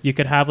 You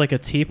could have like a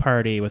tea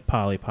party with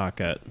Polly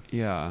Pocket.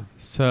 Yeah.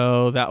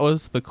 So that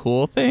was the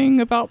cool thing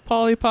about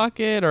Polly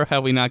Pocket, or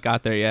have we not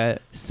got there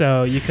yet?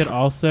 So you could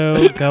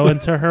also go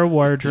into her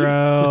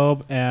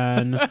wardrobe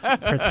and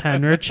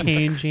pretend we're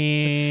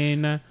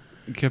changing.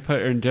 You could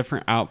put her in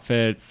different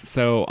outfits.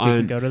 So We on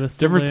could go to the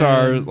difference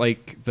saloon. are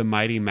like the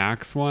Mighty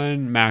Max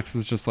one. Max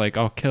was just like,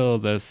 I'll kill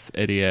this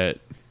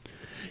idiot.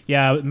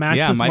 Yeah, Max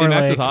yeah, was Mighty more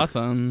Max like was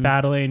awesome.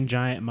 battling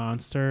giant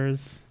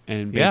monsters.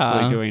 And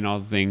basically Yeah. doing all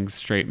the things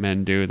straight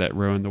men do that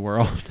ruin the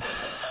world.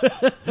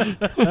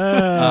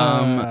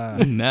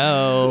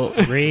 No.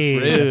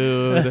 Read.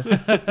 Rude.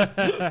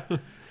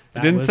 I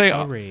didn't was say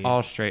a read.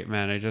 all straight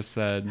men. I just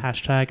said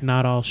Hashtag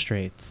not all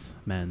straights,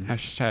 men's.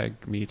 hashtag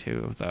me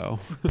too, though.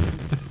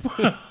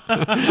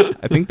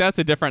 I think that's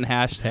a different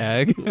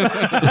hashtag.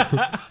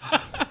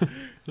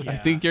 I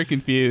think you're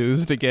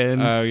confused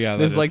again. Oh, yeah.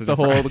 There's that like is a the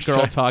whole different girl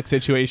hashtag. talk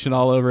situation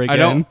all over again. I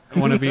don't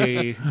want to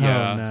be.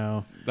 Yeah. Oh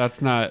no.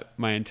 That's not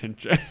my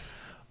intention.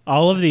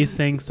 All of these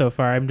things so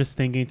far, I'm just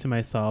thinking to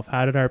myself,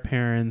 how did our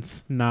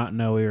parents not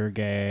know we were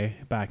gay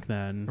back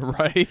then?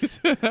 Right?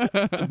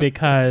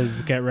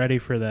 Because get ready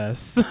for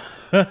this.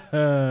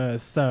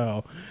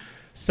 So,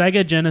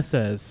 Sega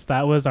Genesis,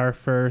 that was our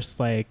first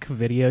like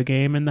video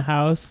game in the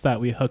house that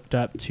we hooked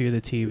up to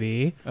the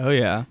TV. Oh,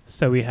 yeah.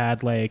 So we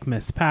had like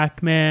Miss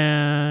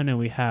Pac-Man and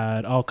we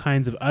had all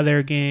kinds of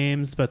other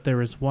games, but there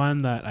was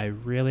one that I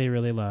really,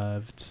 really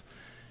loved.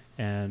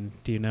 And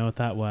do you know what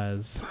that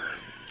was?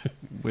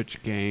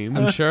 Which game?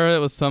 I'm sure it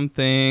was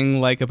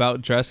something like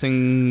about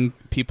dressing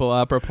people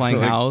up or playing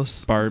like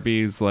house.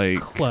 Barbie's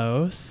like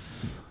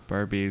Close.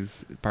 Barbie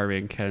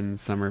and Ken's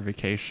summer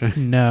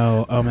vacation.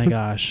 No. Oh my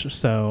gosh.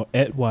 So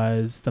it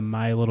was the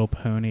My Little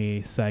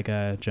Pony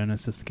Sega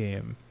Genesis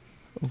game.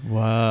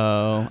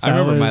 Whoa. I That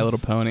remember My was-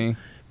 Little Pony.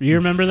 You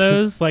remember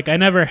those? Like I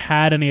never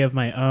had any of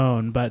my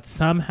own, but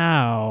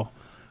somehow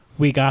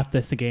we got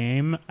this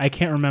game. I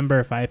can't remember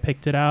if I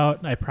picked it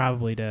out. I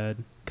probably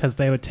did. Because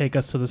they would take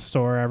us to the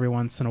store every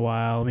once in a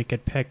while. And we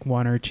could pick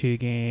one or two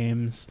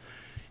games.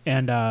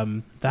 And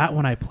that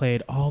one I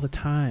played all the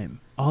time.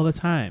 All the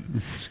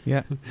time.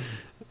 Yeah.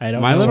 I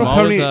don't My know. Little Jamal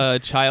Pony- was a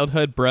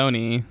childhood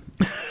brony.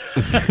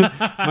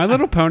 My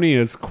Little Pony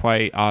is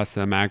quite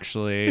awesome,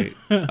 actually.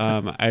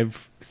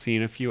 I've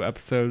seen a few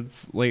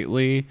episodes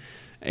lately,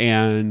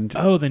 and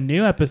Oh, the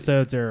new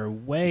episodes are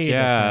way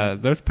yeah,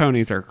 different. those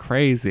ponies are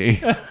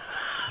crazy.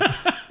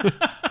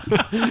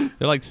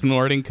 They're like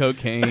snorting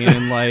cocaine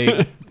and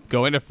like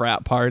going to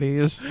frat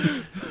parties.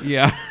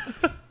 Yeah.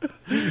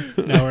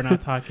 No, we're not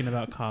talking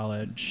about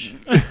college.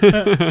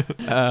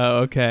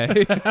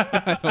 Okay.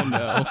 I don't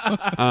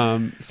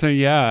know. So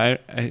yeah,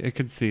 I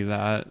could see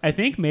that. I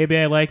think maybe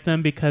I like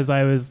them because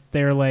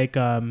they're like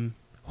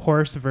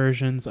horse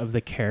versions of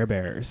the Care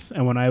Bears.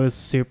 And when I was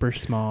super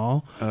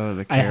small, Oh,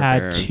 the Care I had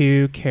Bears.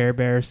 2 Care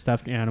Bear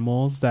stuffed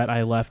animals that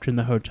I left in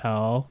the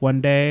hotel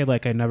one day.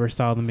 Like I never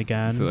saw them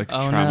again. So like a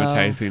Oh, no.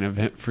 traumatizing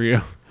event for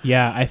you,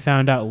 Yeah, I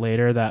found out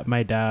later that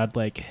my dad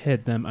like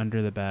hid them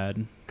under the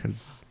bed.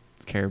 because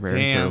Care Bears are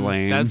Damn,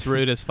 lame. that's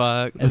rude as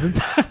fuck. Isn't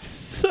that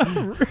so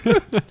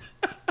rude?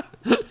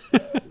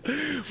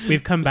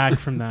 We've come back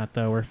from that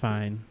though. We're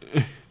fine.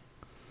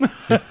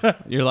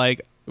 You're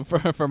like,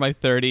 for my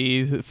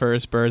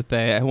 31st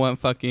birthday, I want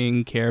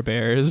fucking Care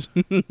Bears.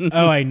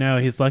 Oh, I know.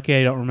 He's lucky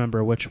I don't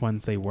remember which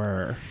ones they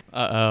were.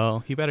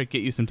 Uh-oh. He better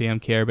get you some damn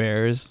Care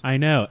Bears. I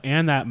know.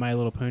 And that My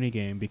Little Pony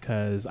game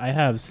because I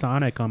have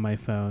Sonic on my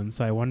phone.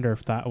 So I wonder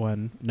if that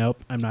one.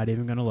 Nope. I'm not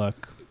even going to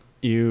look.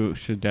 You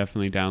should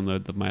definitely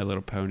download the My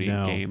Little Pony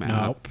game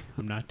app. Nope.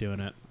 I'm not doing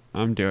it.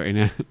 I'm doing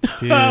it.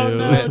 Do Oh,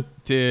 no. it.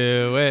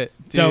 Do it.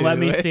 Don't let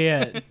do me it. see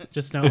it.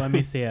 Just don't let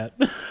me see it.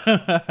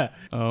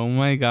 Oh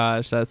my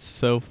gosh, that's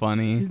so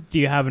funny. Do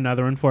you have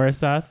another one for us,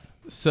 Seth?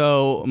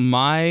 So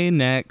my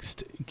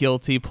next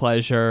guilty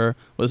pleasure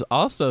was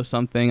also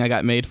something I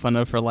got made fun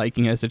of for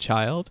liking as a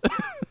child.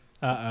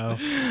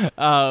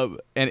 Uh-oh.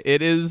 And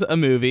it is a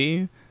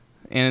movie.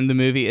 And the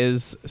movie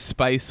is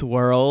Spice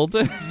World.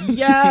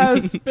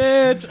 Yes,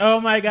 bitch.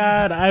 Oh my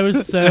God. I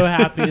was so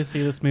happy to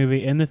see this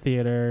movie in the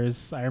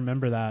theaters. I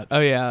remember that. Oh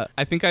yeah,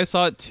 I think I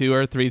saw it 2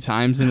 or 3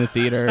 times in the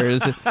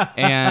theaters,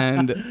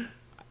 and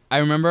I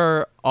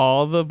remember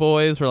all the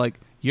boys were like,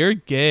 "You're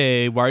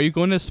gay. Why are you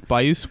going to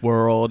Spice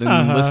World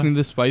and listening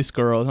to Spice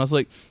Girls?" And I was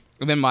like,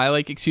 and then my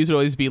like excuse would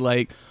always be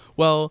like,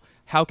 "Well,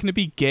 how can it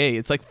be gay?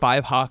 It's like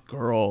 5 hot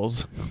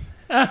girls."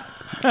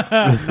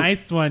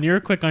 Nice one. You were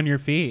quick on your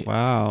feet.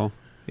 Wow.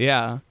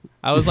 Yeah,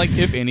 I was like,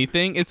 if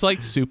anything, it's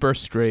like super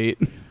straight.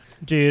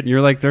 Dude.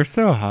 You're like, they're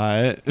so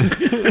hot.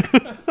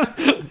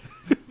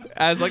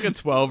 As like a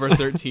 12 or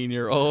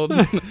 13-year-old,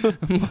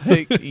 I'm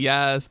like,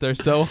 yes, they're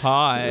so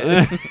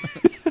hot.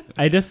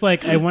 I just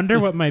like I wonder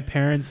what my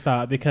parents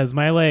thought because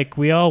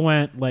we all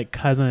went like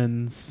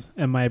cousins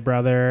and my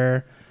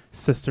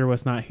sister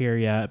was not here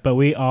yet, but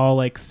we all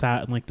like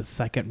sat in like the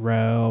second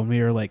row and we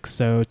were like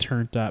so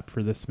turned up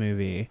for this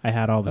movie. I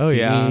had all the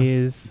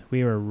CDs. Yeah.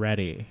 We were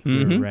ready.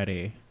 We were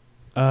ready.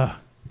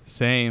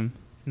 Same.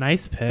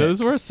 Nice pick.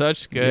 Those were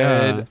such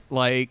good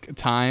like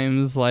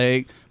times,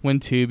 like when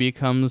 2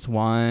 becomes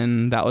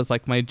 1. That was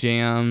like my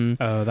jam.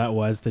 Oh, that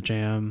was the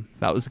jam.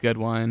 That was a good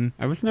one.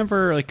 I was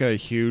never like a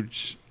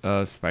huge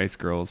Spice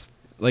Girls.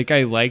 Like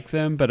I like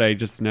them, but I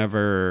just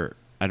never.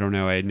 I don't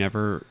know. I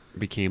never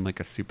became like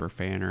a super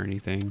fan or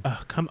anything.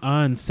 Oh, come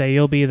on. Say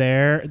You'll Be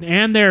There.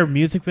 And their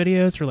music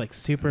videos were like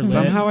super lit.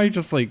 Somehow I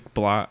just like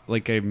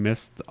I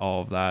missed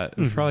all of that. It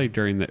was probably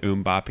during the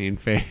bopping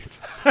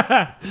phase.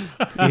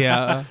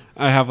 Yeah.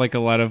 I have like a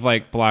lot of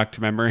like blocked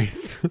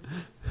memories.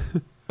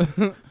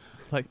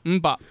 Like,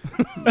 bop.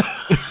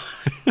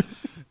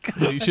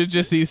 You should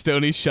just see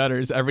Stoney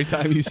shudders every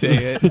time you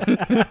say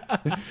it.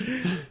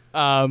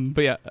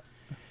 But yeah.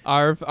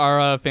 Our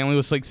family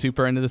was like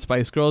super into the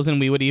Spice Girls,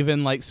 and we would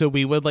even like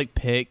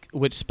pick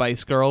which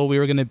Spice Girl we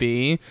were gonna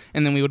be,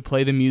 and then we would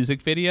play the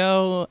music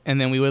video,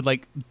 and then we would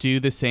like do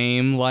the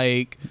same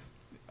or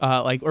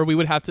we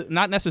would have to,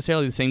 not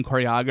necessarily the same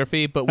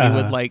choreography, but we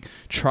would like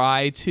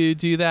try to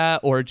do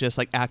that or just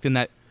like act in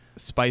that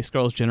Spice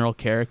Girls general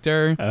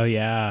character. Oh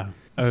yeah.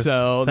 Oh,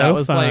 so that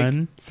was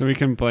fun. like, so we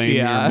can blame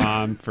your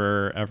mom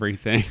for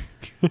everything.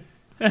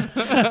 But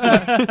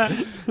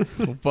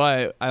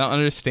I don't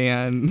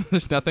understand.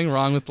 There's nothing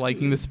wrong with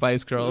liking the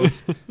Spice Girls.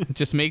 It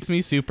just makes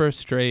me super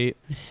straight.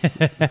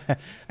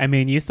 I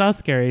mean, you saw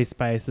Scary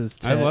Spice's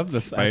tits I love the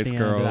Spice at the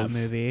Girls. end of that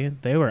movie.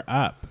 They were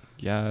up.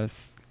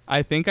 Yes.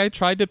 I think I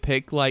tried to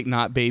pick like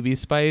not Baby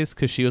Spice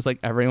because she was like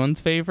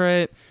everyone's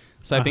favorite.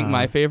 So I think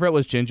my favorite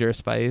was Ginger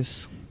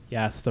Spice.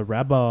 Yes, the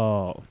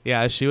rebel.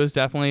 Yeah, she was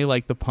definitely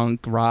like the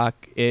punk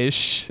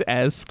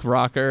rock-ish-esque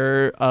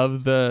rocker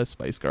of the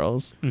Spice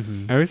Girls.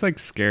 Mm-hmm. I always like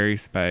Scary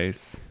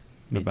Spice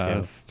the Me too.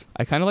 best.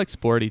 I kind of like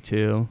Sporty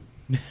too.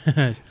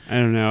 I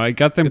don't know. I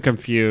got them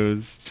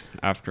confused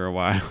after a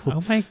while.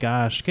 Oh my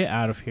gosh, get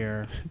out of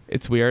here.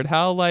 It's weird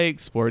how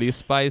like Sporty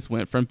Spice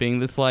went from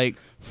being this like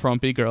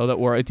frumpy girl that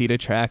wore Adidas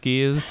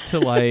trackies to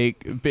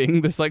like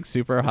being this like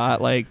super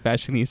hot like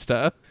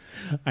fashionista.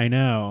 I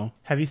know.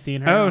 Have you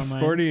seen her? Oh, online?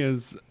 Sporty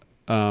is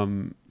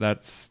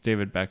that's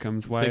David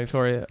Beckham's wife.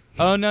 Victoria.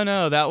 Oh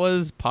no, that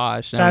was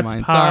Posh. Never That's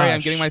mind. Posh. Sorry,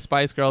 I'm getting my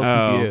Spice Girls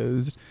Oh.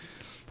 confused.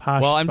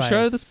 Posh Well, I'm Spice.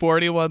 sure the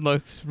Sporty one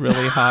looks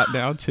really hot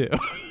now too.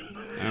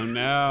 Oh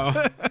no.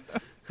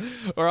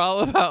 We're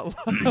all about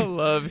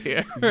love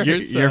here.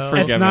 You're so-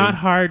 forgiven. It's not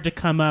hard to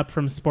come up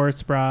from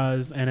sports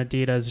bras and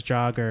Adidas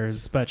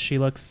joggers, but she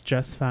looks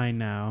just fine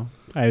now.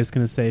 I was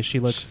going to say she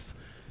looks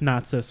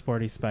not so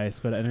Sporty Spice,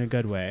 but in a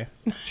good way.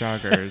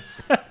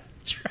 Joggers.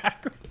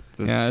 Tracker. It's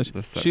Yeah,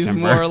 this she's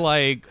September. more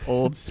like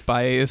Old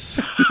Spice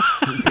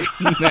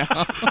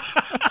now.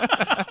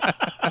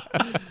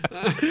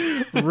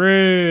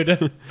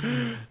 Rude.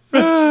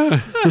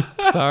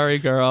 Sorry,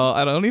 girl.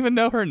 I don't even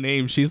know her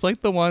name. She's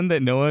like the one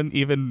that no one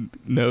even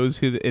knows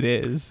who it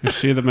is. Is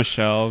she the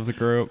Michelle of the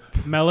group?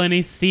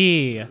 Melanie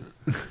C.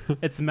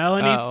 It's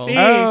Melanie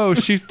Oh.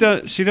 C.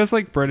 Oh, she does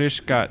like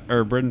Britain's Got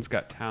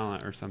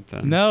Talent or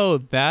something. No,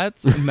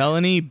 that's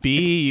Melanie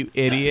B, you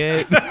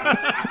idiot.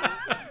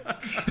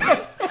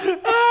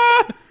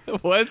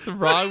 What's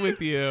wrong with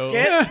you?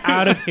 Get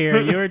out of here.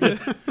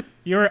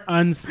 You're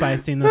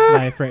unspicing this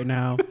life right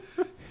now.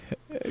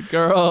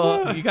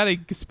 Girl, you gotta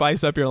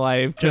spice up your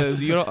life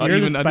because you don't You're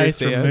even the spice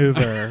understand.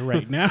 remover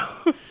right now.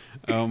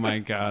 Oh my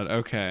god.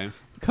 Okay.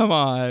 Come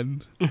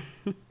on.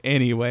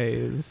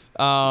 Anyways,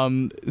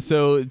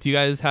 so do you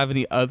guys have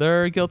any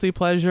other guilty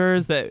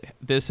pleasures that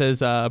this has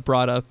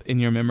brought up in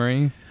your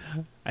memory?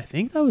 I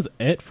think that was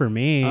it for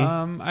me.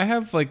 I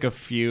have like a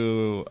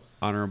few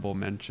honorable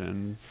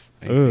mentions.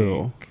 I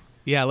Ooh. think.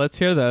 Yeah, let's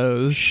hear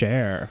those.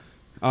 Share.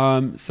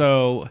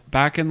 So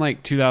back in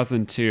like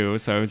 2002,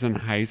 so I was in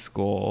high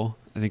school.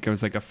 I think I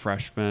was like a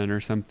freshman or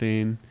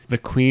something. The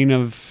queen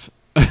of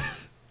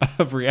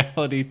of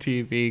reality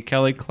TV,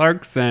 Kelly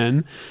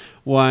Clarkson,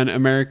 won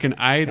American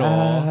Idol,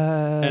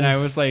 and I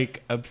was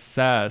like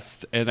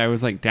obsessed. And I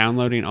was like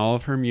downloading all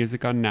of her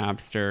music on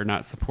Napster,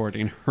 not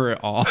supporting her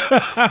at all.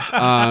 But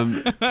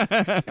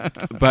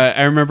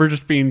I remember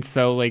just being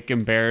so like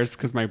embarrassed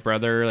because my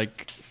brother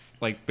like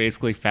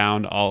basically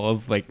found all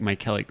of like my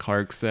Kelly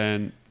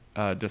Clarkson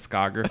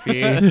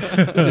discography,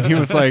 and he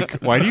was like,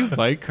 "Why do you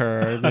like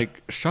her?" I'm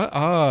like, shut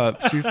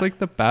up, she's like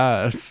the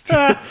best.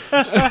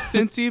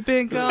 Since you've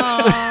been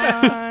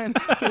gone,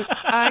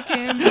 I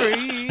can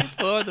breathe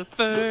for the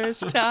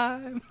first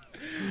time.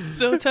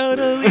 So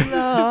totally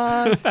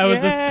lost.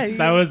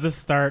 That was the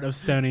start of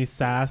Stoney's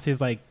sass. He's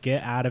like,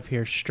 "Get out of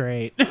here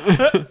straight."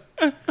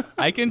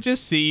 I can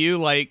just see you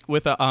like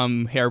with a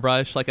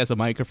hairbrush, like as a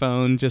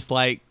microphone, just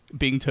like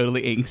being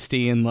totally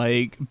angsty and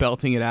like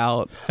belting it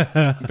out.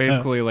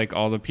 Basically like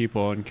all the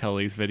people in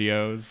Kelly's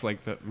videos,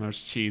 like the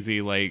most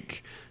cheesy,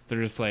 like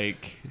they're just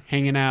like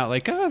hanging out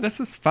like, oh, this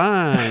is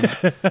fun.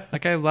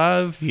 Like I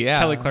love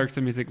Kelly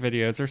Clarkson music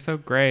videos, they're so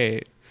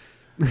great.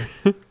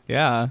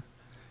 Yeah,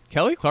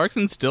 Kelly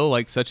Clarkson's still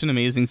like such an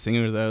amazing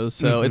singer though,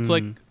 so it's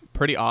like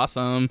pretty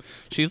awesome.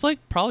 She's like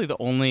probably the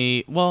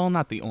only, well,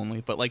 not the only,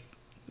 but like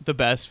the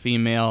best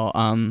female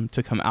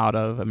to come out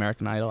of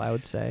American Idol, I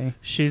would say.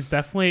 She's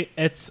definitely,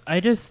 I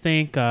just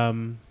think,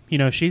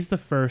 she's the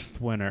first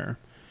winner,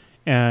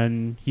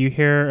 and you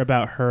hear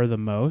about her the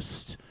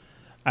most.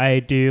 I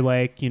do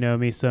like,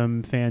 me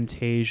some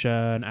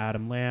Fantasia and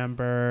Adam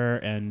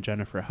Lambert and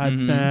Jennifer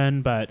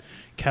Hudson, but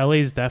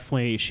Kelly's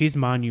definitely, she's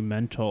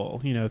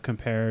monumental,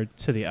 compared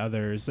to the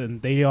others,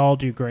 and they all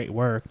do great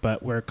work,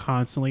 but we're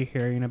constantly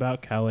hearing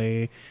about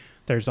Kelly.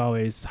 There's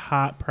always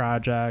hot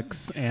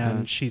projects,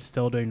 and she's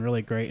still doing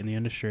really great in the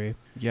industry.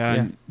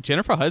 Yeah.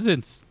 Jennifer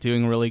Hudson's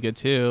doing really good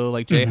too.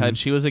 Like J Hud,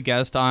 she was a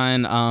guest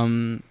on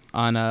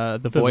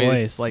The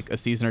Voice like a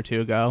season or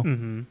two ago.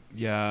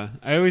 Yeah,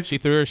 she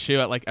threw her shoe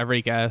at like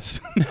every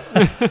guest,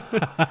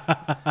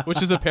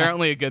 which is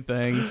apparently a good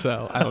thing.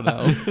 So I don't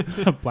know.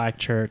 Black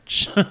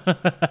church.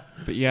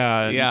 But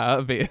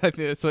yeah,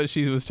 that's what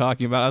she was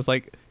talking about. I was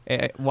like,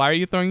 why are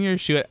you throwing your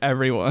shoe at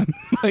everyone?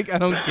 Like, I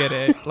don't get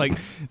it. Like,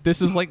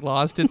 this is like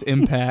lost its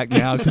impact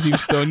now because you've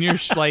thrown your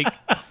like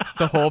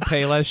the whole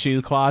Payless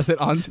shoe closet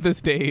onto the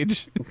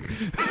stage.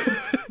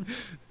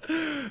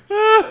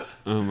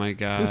 Oh my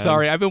god.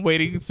 Sorry, I've been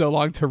waiting so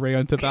long to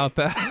rant about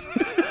that.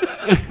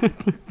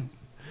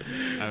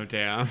 Oh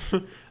damn.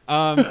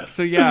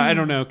 So yeah, I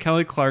don't know.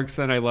 Kelly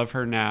Clarkson, I love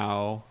her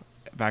now.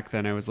 Back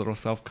then I was a little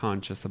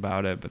self-conscious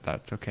about it, but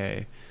that's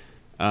okay.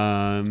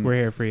 We're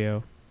here for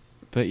you.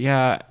 But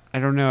yeah, I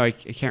don't know. I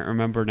can't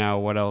remember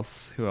now who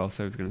else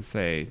I was going to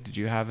say. Did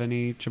you have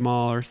any,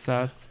 Jamal or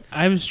Seth?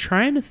 I was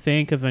trying to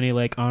think of any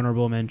like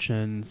honorable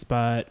mentions,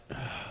 but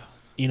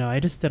I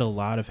just did a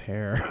lot of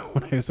hair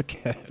when I was a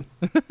kid.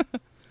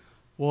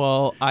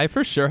 Well, I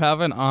for sure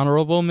have an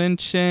honorable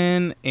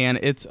mention, and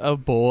it's a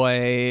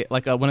boy,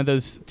 like one of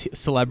those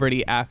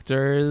celebrity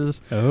actors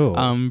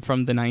from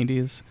the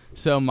 90s.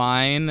 So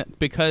mine,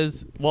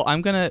 because, well,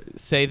 I'm going to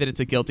say that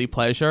it's a guilty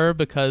pleasure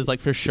because, like,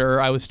 for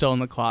sure I was still in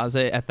the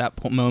closet at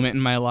that moment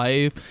in my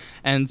life.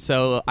 And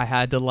so I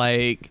had to,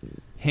 like,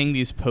 hang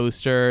these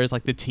posters,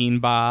 like the Teen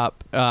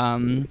Bop,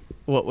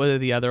 what are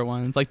the other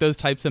ones? Like those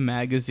types of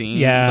magazines.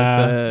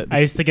 Yeah, like I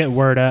used to get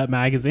Word Up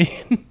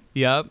magazine.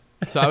 Yep.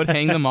 So I would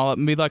hang them all up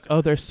and be like,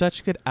 oh, they're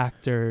such good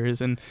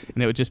actors. And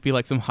it would just be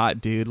like some hot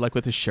dude, like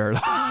with his shirt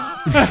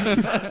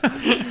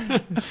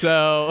on.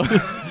 So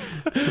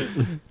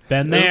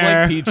been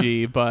there. It was like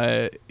PG,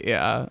 but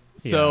yeah.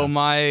 So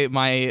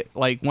my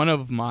like one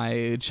of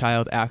my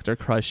child actor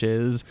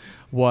crushes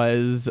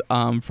was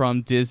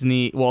from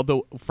Disney. Well,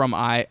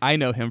 I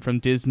know him from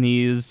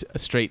Disney's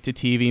straight to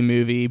TV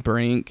movie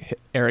Brink,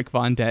 Eric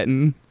Von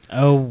Detten.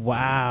 Oh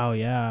wow,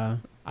 yeah.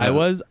 I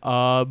was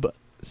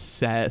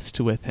obsessed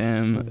with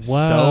him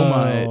Whoa. so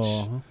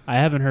much. I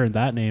haven't heard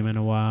that name in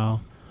a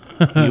while.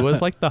 He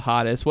was like the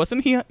hottest,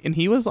 wasn't he? And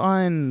he was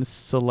on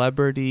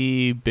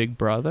Celebrity Big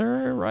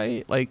Brother,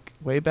 right? Like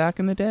way back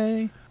in the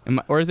day.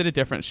 Or is it a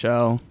different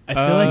show? I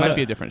feel It like might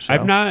be a different show.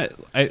 I'm not.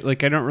 I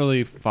don't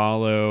really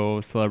follow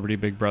Celebrity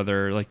Big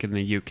Brother like in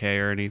the UK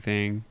or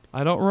anything.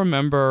 I don't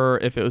remember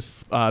if it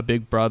was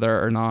Big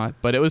Brother or not,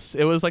 but it was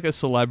like a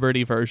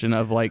celebrity version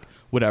of like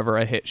whatever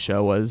a hit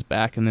show was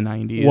back in the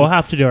 90s. we'll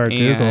have to do our And-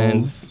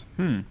 Googles.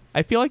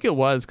 I feel like it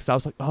was because I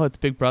was like, oh, it's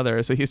Big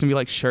Brother, so he's gonna be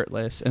like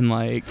shirtless, and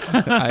like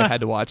I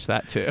had to watch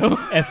that too.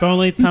 If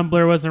only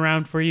Tumblr was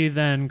around for you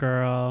then,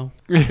 girl.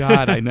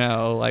 God, I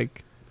know.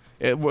 Like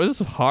it was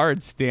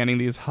hard standing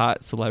these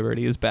hot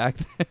celebrities back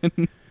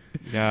then.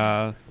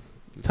 Yeah.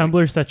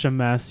 Tumblr's such a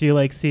mess. You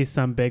like see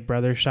some Big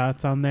Brother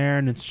shots on there,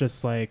 and it's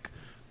just like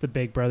the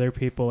Big Brother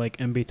people like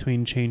in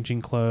between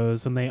changing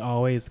clothes, and they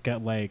always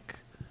get like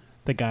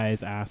the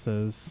guys'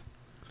 asses.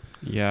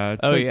 Yeah. It's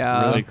Oh, like,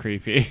 yeah. really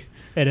creepy.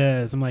 It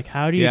is. I'm like,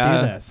 how do you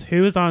Yeah. do this?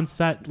 Who is on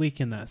set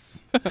leaking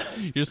this?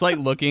 You're just like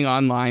looking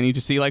online, you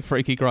just see like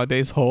Frankie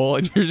Grande's hole,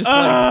 and you're just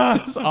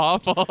like, this is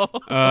awful.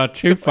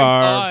 Too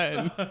far.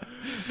 God.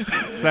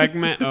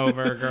 Segment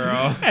over,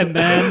 girl. And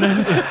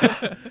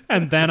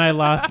then I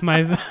lost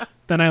my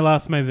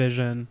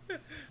vision.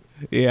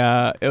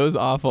 Yeah, it was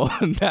awful.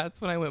 And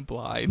that's when I went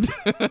blind.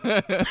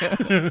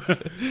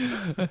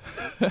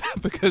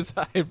 Because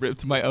I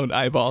ripped my own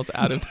eyeballs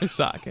out of their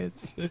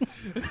sockets.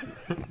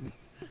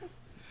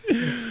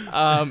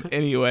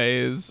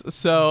 Anyways,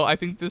 so I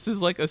think this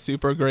is like a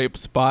super great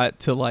spot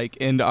to like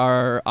end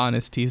our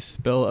honesty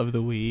spill of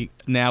the week.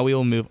 Now we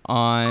will move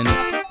on.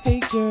 Hey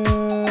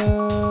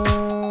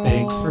girl.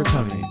 Thanks for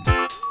coming.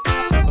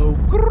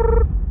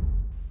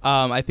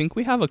 I think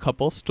we have a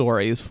couple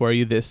stories for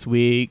you this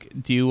week.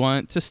 Do you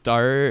want to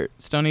start,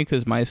 Stoney?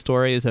 Because my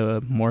story is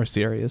a more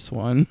serious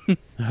one.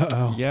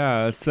 Uh-oh.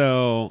 Yeah,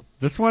 so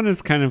this one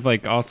is kind of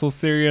like also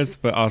serious,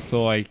 but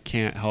also I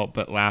can't help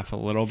but laugh a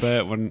little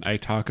bit when I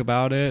talk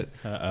about it.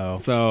 Uh-oh.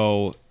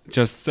 So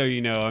just so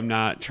you know, I'm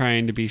not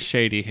trying to be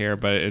shady here,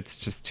 but it's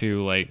just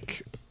too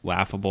like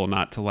laughable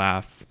not to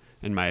laugh,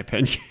 in my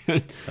opinion.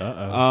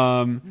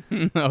 Uh-oh.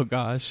 Oh,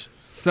 gosh.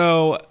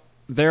 So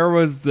there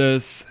was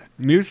this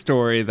news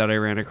story that I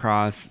ran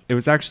across. It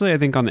was actually, I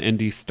think, on the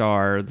Indy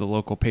Star, the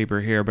local paper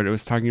here, but it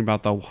was talking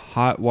about the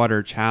hot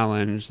water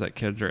challenge that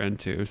kids are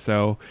into.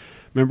 So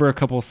remember a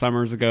couple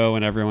summers ago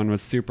when everyone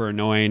was super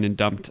annoying and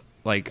dumped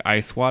like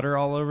ice water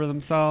all over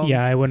themselves?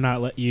 Yeah, I would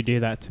not let you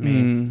do that to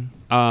me.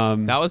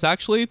 That was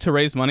actually to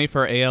raise money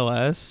for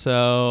ALS,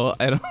 so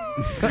I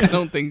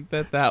don't think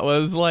that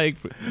was like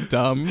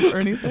dumb or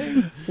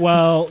anything.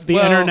 Well, the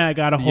Well, internet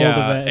got a hold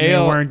yeah, of it, and they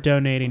weren't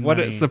donating what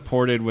money. it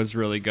supported was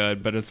really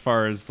good, but as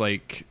far as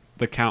like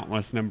the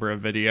countless number of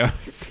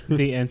videos,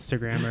 The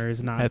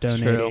Instagrammers not That's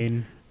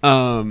donating.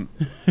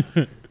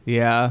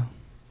 Yeah.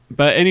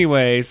 But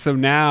anyway, so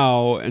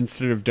now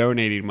instead of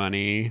donating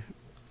money,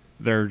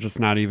 they're just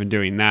not even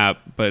doing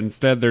that, but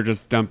instead they're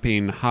just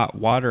dumping hot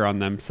water on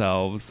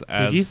themselves.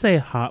 Did you say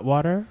hot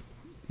water?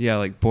 Yeah,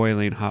 like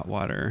boiling hot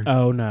water.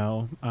 Oh,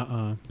 no.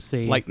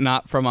 See. Like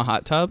not from a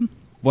hot tub?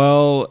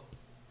 Well,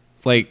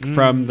 like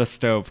from the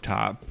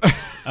stovetop.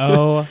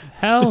 Oh,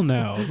 hell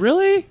no.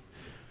 Really?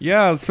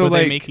 Yeah, so Were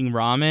like they making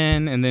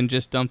ramen and then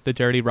just dump the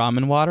dirty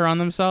ramen water on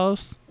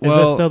themselves? Is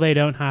Well- it so they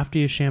don't have to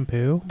use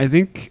shampoo? I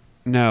think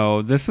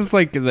no, this is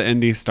like the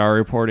Indy Star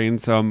reporting,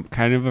 so I'm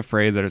kind of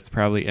afraid that it's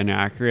probably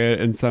inaccurate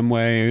in some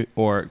way,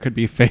 or it could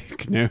be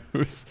fake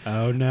news.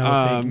 Oh,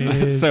 no. Fake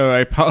news. So I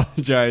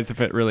apologize if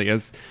it really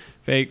is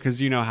fake,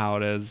 because you know how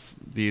it is.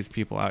 These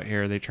people out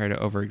here, they try to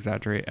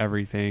over-exaggerate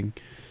everything.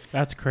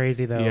 That's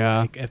crazy, though. Yeah.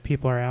 Like, if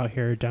people are out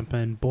here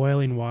dumping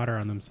boiling water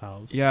on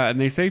themselves. Yeah, and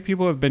they say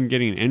people have been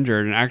getting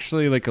injured, and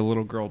actually, like a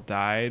little girl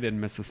died in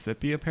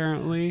Mississippi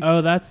apparently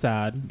Oh, that's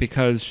sad.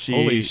 because she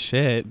Holy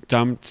shit.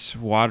 dumped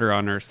water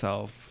on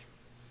herself.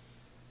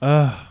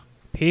 Ugh.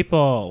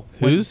 People.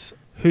 Who's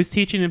Who's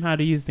teaching them how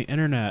to use the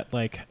internet?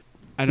 Like,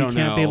 I don't we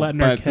know. can't be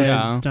letting our but kids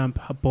Yeah. dump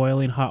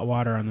boiling hot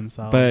water on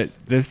themselves. But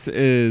this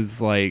is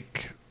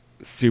like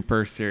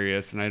super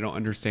serious, and I don't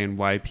understand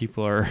why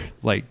people are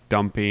like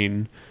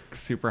dumping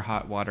super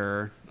hot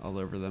water all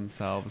over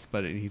themselves,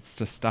 but it needs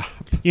to stop.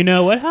 you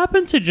know, what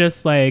happened to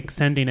just like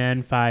sending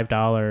in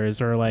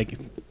 $5 or like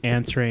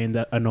answering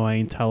the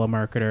annoying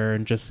telemarketer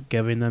and just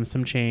giving them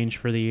some change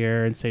for the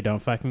year and say,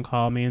 don't fucking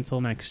call me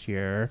until next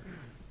year,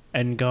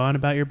 and go on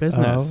about your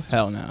business Oh,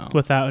 hell no.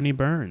 without any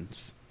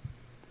burns?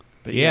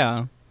 But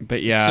Yeah.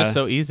 but yeah. It's just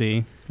so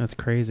easy. That's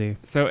crazy.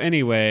 So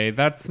anyway,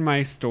 that's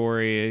my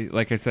story.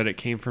 Like I said, it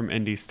came from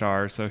Indy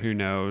Star, so who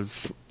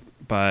knows?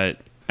 But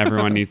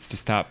everyone needs to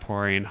stop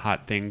pouring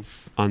hot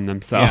things on Yeah.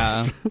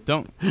 themselves.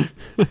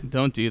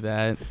 Don't do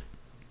that.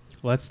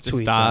 Let's Just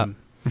tweet stop.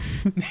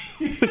 them.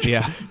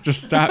 Yeah.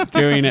 Just stop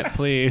doing it,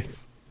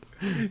 please.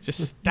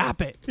 Just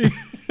stop it.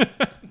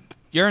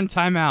 You're in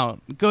timeout.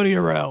 Go to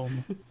your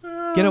room.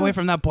 Get away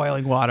from that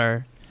boiling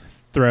water.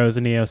 Throws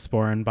a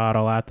Neosporin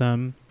bottle at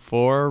them.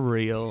 For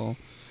real.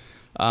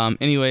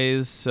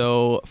 Anyways,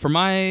 so for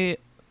my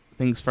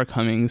Thanks for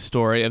Coming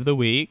story of the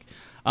week.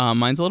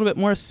 Mine's a little bit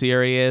more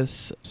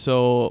serious.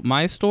 So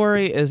my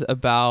story is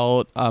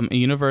about a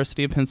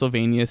University of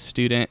Pennsylvania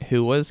student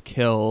who was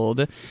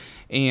killed.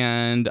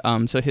 And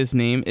so his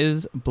name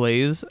is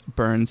Blaze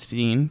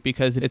Bernstein,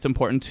 because it's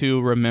important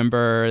to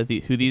remember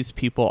who these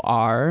people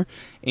are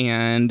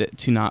and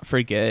to not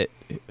forget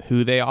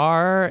who they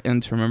are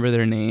and to remember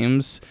their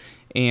names,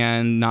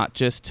 and not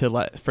just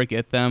to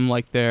forget them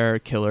like their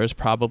killers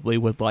probably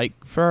would like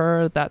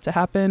for that to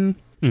happen.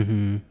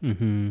 Mm-hmm.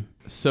 Mm-hmm.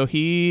 So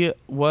he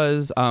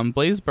was,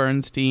 Blaze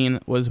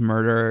Bernstein was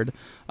murdered.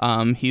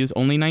 He was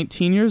only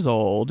 19 years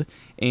old,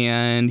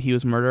 and he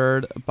was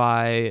murdered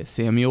by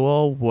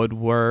Samuel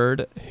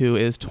Woodward, who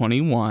is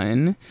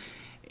 21.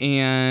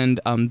 And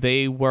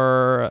they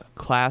were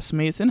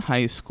classmates in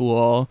high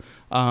school.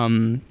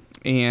 And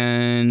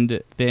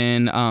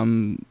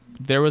then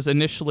there was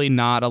initially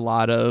not a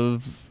lot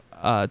of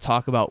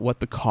talk about what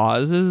the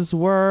causes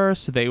were,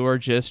 so they were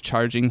just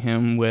charging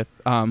him with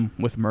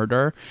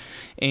murder.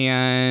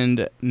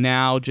 And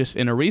now, just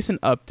in a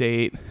recent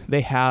update, they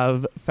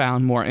have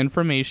found more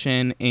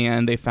information,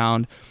 and they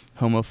found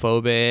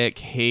homophobic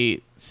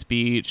hate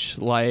speech,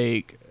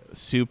 like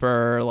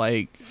super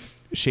like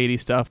shady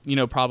stuff,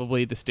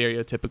 probably the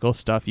stereotypical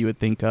stuff you would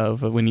think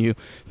of when you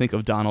think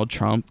of Donald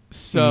Trump.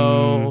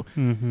 So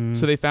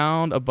so they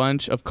found a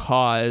bunch of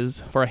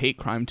cause for a hate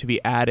crime to be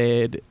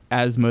added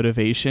as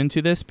motivation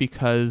to this,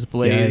 because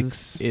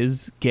Blaze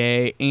is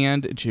gay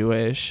and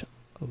Jewish,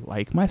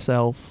 like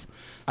myself.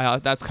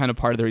 That's kind of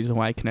part of the reason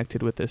why I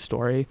connected with this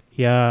story.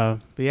 Yeah.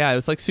 But yeah, it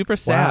was like super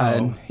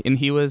sad. Wow. And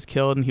he was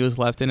killed, and he was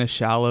left in a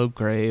shallow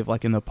grave,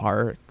 like in the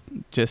park,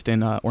 just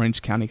in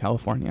Orange County,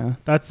 California.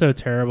 That's so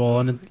terrible.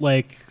 And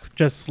like,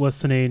 just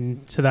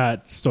listening to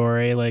that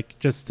story, like,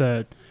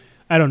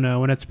 I don't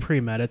know, when it's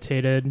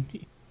premeditated,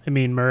 I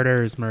mean,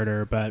 murder is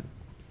murder, but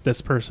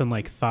this person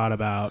like thought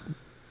about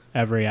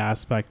every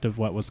aspect of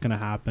what was going to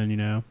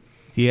happen,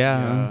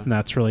 Yeah. And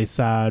that's really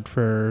sad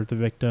for the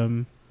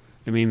victim.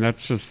 I mean,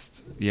 that's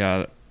just,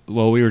 yeah.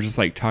 Well, we were just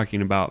like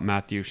talking about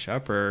Matthew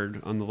Shepard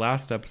on the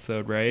last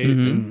episode, right?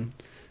 Mm-hmm. And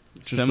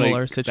it's just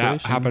Similar like, situation.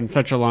 that happened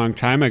such a long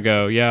time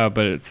ago, yeah,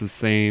 but it's the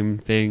same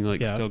thing,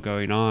 like Yeah. still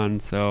going on.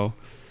 So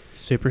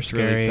Super it's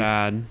scary. really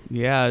sad.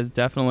 Yeah,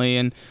 definitely.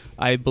 And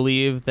I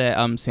believe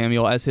that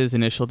Samuel, as his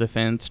initial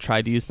defense,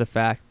 tried to use the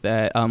fact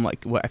that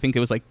I think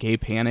it was like gay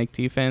panic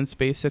defense,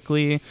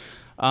 basically.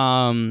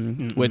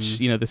 Which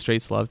the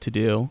straights love to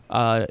do.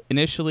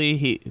 Initially,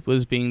 he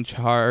was being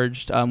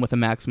charged with a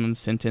maximum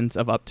sentence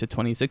of up to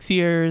 26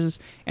 years,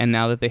 and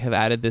now that they have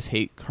added this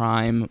hate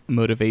crime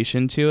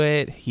motivation to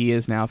it, he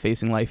is now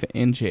facing life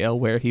in jail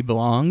where he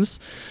belongs.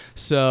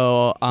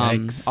 So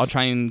I'll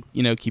try and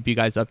keep you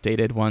guys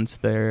updated once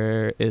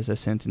there is a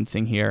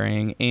sentencing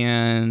hearing.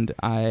 And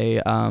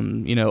I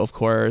of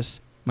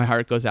course, my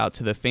heart goes out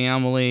to the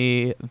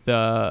family,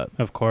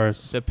 Of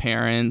course, the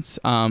parents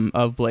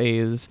of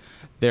Blaze.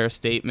 Their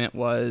statement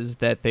was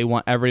that they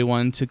want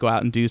everyone to go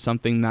out and do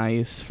something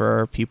nice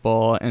for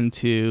people and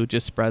to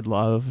just spread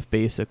love,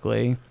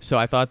 basically. So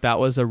I thought that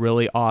was a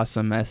really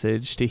awesome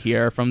message to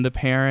hear from the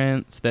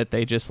parents, that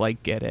they just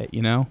get it,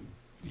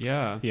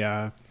 Yeah.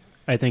 Yeah.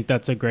 I think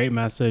that's a great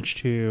message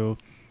to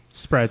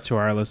spread to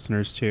our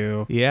listeners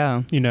too.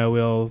 Yeah.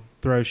 We'll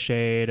throw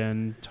shade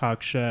and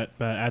talk shit,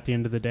 but at the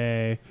end of the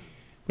day,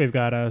 we've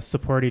got to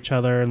support each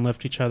other and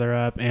lift each other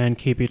up and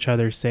keep each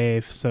other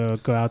safe. So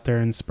go out there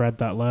and spread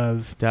that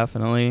love.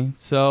 Definitely.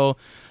 So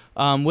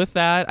with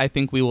that, I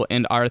think we will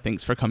end our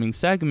Thanks for Coming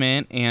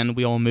segment, and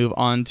we will move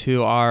on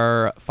to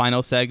our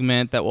final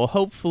segment that will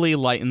hopefully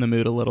lighten the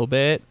mood a little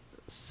bit.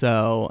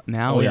 So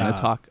now we're going to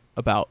talk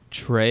about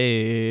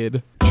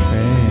trade.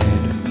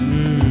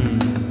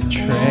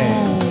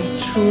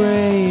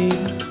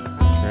 Trade.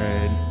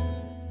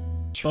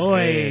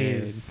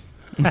 Boys.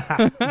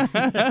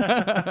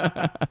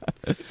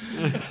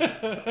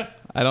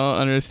 I don't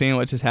understand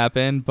what just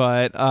happened,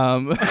 but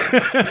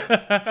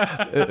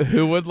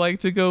who would like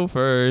to go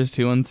first?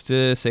 Who wants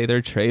to say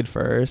their trade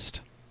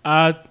first?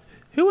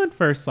 Who went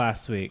first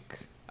last week?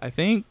 I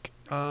think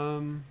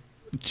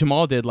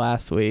Jamal did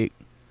last week.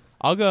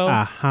 I'll go.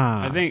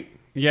 Aha.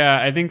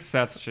 I think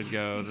Seth should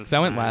go this I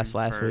went time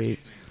last first. week.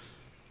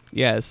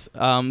 Yes.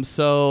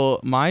 So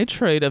my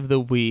trade of the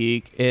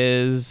week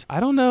is, I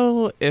don't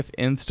know if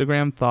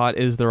Instagram thought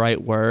is the right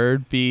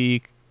word,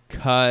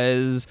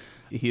 because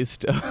he is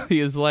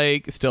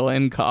still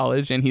in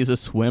college and he's a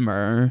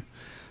swimmer.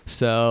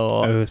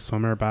 So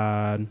swimmer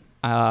bod.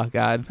 Oh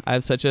God, I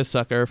have such a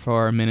sucker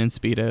for men in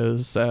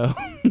Speedos. So,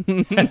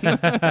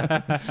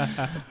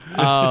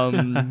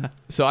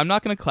 so I'm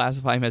not going to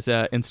classify him as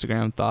an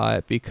Instagram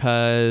thought,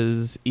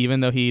 because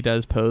even though he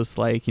does post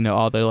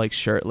all the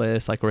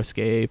shirtless,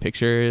 risque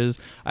pictures,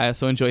 I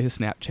also enjoy his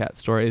Snapchat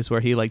stories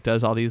where he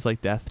does all these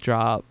death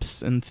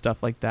drops and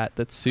stuff like that.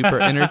 That's super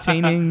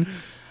entertaining.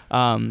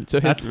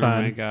 That's fun.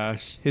 Oh my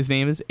gosh. His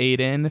name is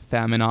Aiden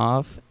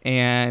Faminoff,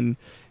 and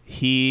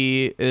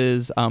he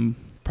is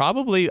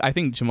probably, I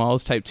think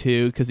Jamal's type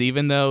 2, because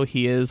even though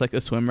he is like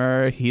a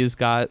swimmer, he's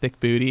got thick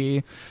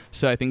booty.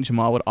 So I think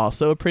Jamal would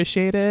also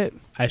appreciate it.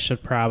 I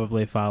should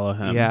probably follow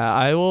him. Yeah,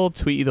 I will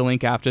tweet you the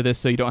link after this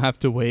so you don't have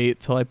to wait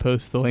till I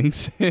post the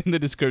links in the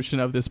description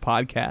of this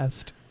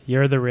podcast.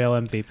 You're the real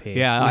MVP.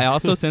 Yeah, I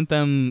also sent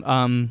them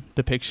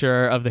the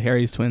picture of the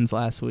Harry's twins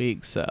last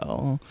week,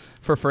 so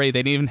for free.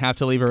 They didn't even have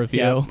to leave a review.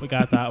 Yeah, we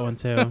got that one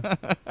too.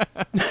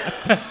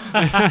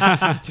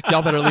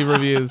 Y'all better leave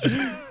reviews.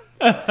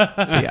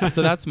 Yeah,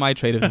 so that's my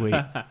trade of the week.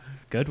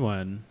 Good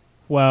one.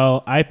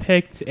 Well, I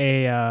picked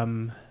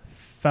a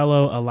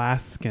fellow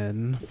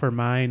Alaskan for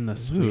mine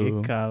this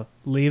Ooh. week,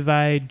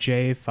 Levi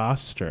J.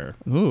 Foster.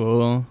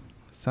 Ooh,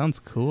 sounds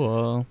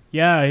cool.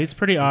 Yeah, he's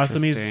pretty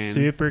awesome. He's Interesting.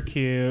 super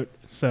cute.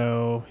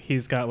 So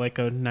he's got like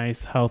a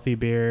nice healthy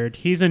beard.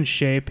 He's in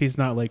shape. He's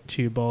not like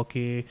too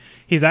bulky.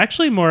 He's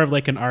actually more of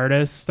like an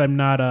artist. I'm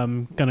not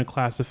gonna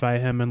classify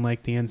him in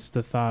like the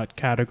Insta Thought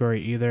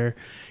category either.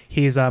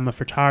 He's a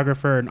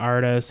photographer, an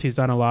artist. He's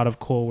done a lot of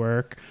cool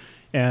work.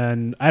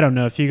 And I don't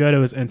know, if you go to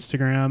his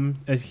Instagram,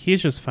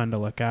 he's just fun to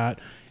look at.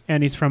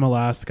 And he's from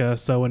Alaska,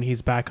 so when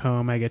he's back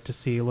home, I get to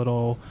see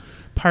little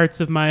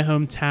parts of my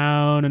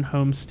hometown and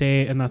home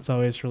state, and that's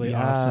always really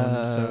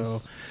awesome.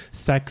 So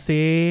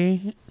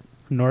sexy,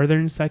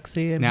 northern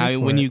sexy. I'm Now, here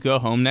for when it. you go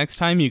home next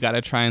time, you got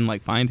to try and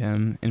like find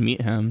him and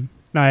meet him.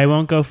 No, I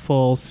won't go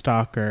full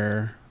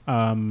stalker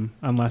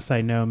unless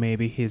I know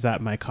maybe he's at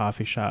my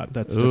coffee shop.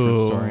 That's a different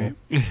Ooh. story.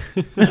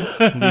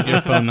 Leave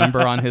your phone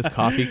number on his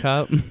coffee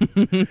cup.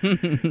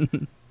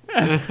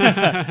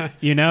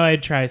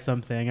 I'd try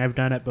something. I've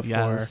done it before.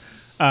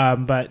 Yes.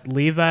 But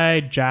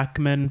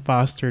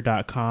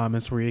LeviJackmanFoster.com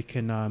is where you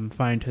can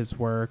find his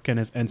work, and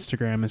his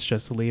Instagram is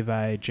just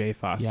Levi J.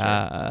 Foster.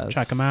 Yes.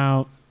 Check him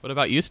out. What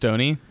about you,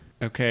 Stoney?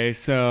 Okay,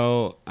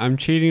 so I'm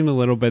cheating a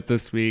little bit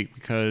this week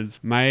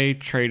because my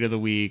trade of the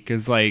week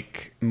is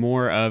like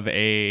more of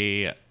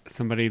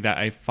somebody that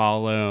I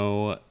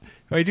follow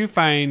who I do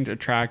find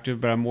attractive,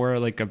 but I'm more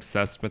like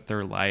obsessed with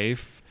their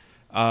life.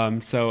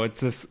 So it's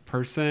this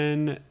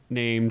person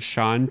named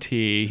Sean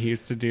T. He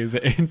used to do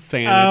the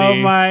Insanity. Oh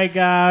my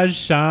gosh,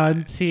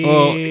 Sean T.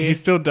 Well, he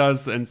still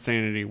does the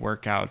Insanity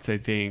workouts, I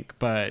think,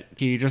 but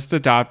he just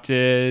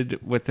adopted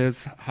with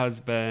his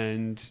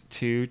husband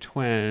 2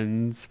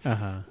 twins.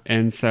 Uh-huh.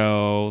 And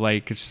so,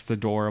 like, it's just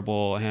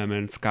adorable. Him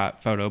and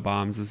Scott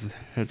Photobombs is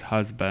his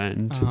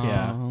husband.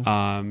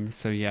 Yeah.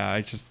 So yeah,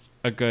 it's just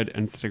a good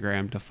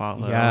Instagram to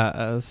follow.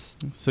 Yes.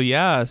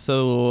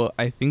 So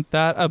I think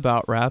that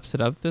about wraps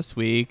it up this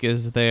week.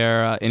 Is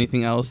there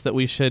anything else that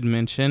we should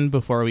mention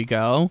before we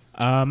go?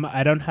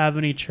 I don't have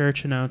any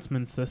church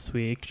announcements this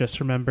week. Just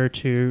remember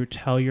to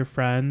tell your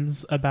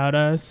friends about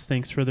us.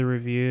 Thanks for the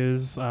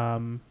reviews.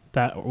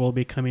 That will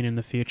be coming in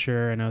the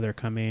future. I know they're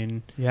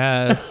coming.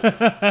 Yes.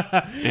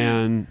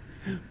 And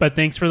But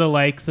thanks for the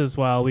likes as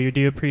well. We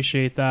do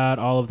appreciate that.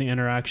 All of the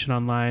interaction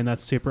online.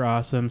 That's super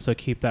awesome. So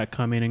keep that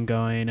coming and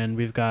going. And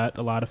we've got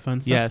a lot of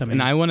fun stuff Yes, coming.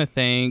 and I want to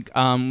thank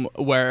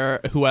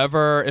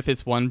whoever, if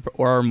it's one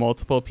or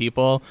multiple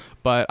people,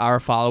 but our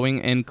following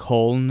in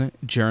Cologne,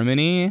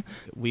 Germany.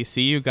 We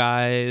see you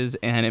guys,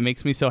 and it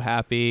makes me so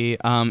happy.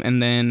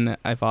 And then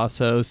I've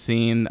also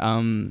seen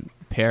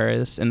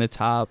Paris in the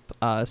top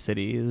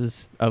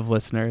cities of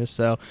listeners.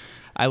 So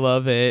I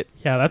love it.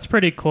 Yeah, that's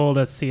pretty cool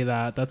to see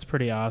that. That's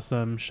pretty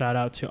awesome. Shout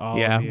out to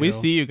all of you. We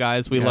see you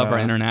guys. We love our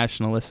Yeah.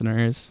 international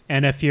listeners.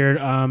 And if you're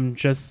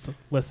just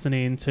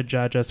listening to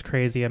judge us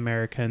crazy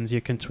Americans, you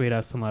can tweet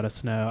us and let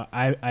us know.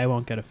 I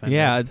won't get offended.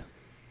 Yeah.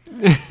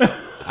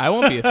 I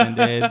won't be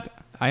offended.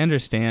 I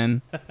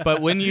understand.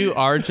 But when you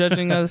are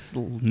judging us,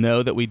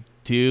 know that we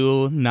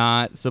do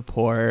not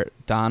support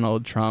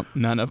Donald Trump.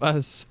 None of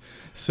us.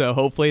 So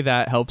hopefully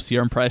that helps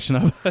your impression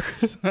of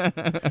us.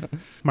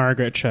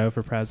 Margaret Cho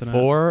for president.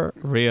 For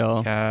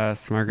real.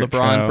 yes, Margaret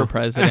LeBron Cho. for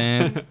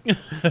president.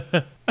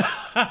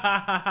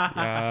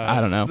 I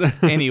don't know.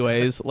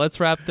 Anyways, let's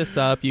wrap this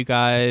up, you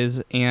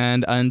guys.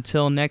 And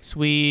until next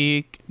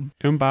week,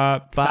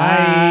 Bye.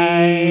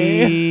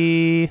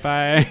 bye.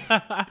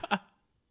 Bye.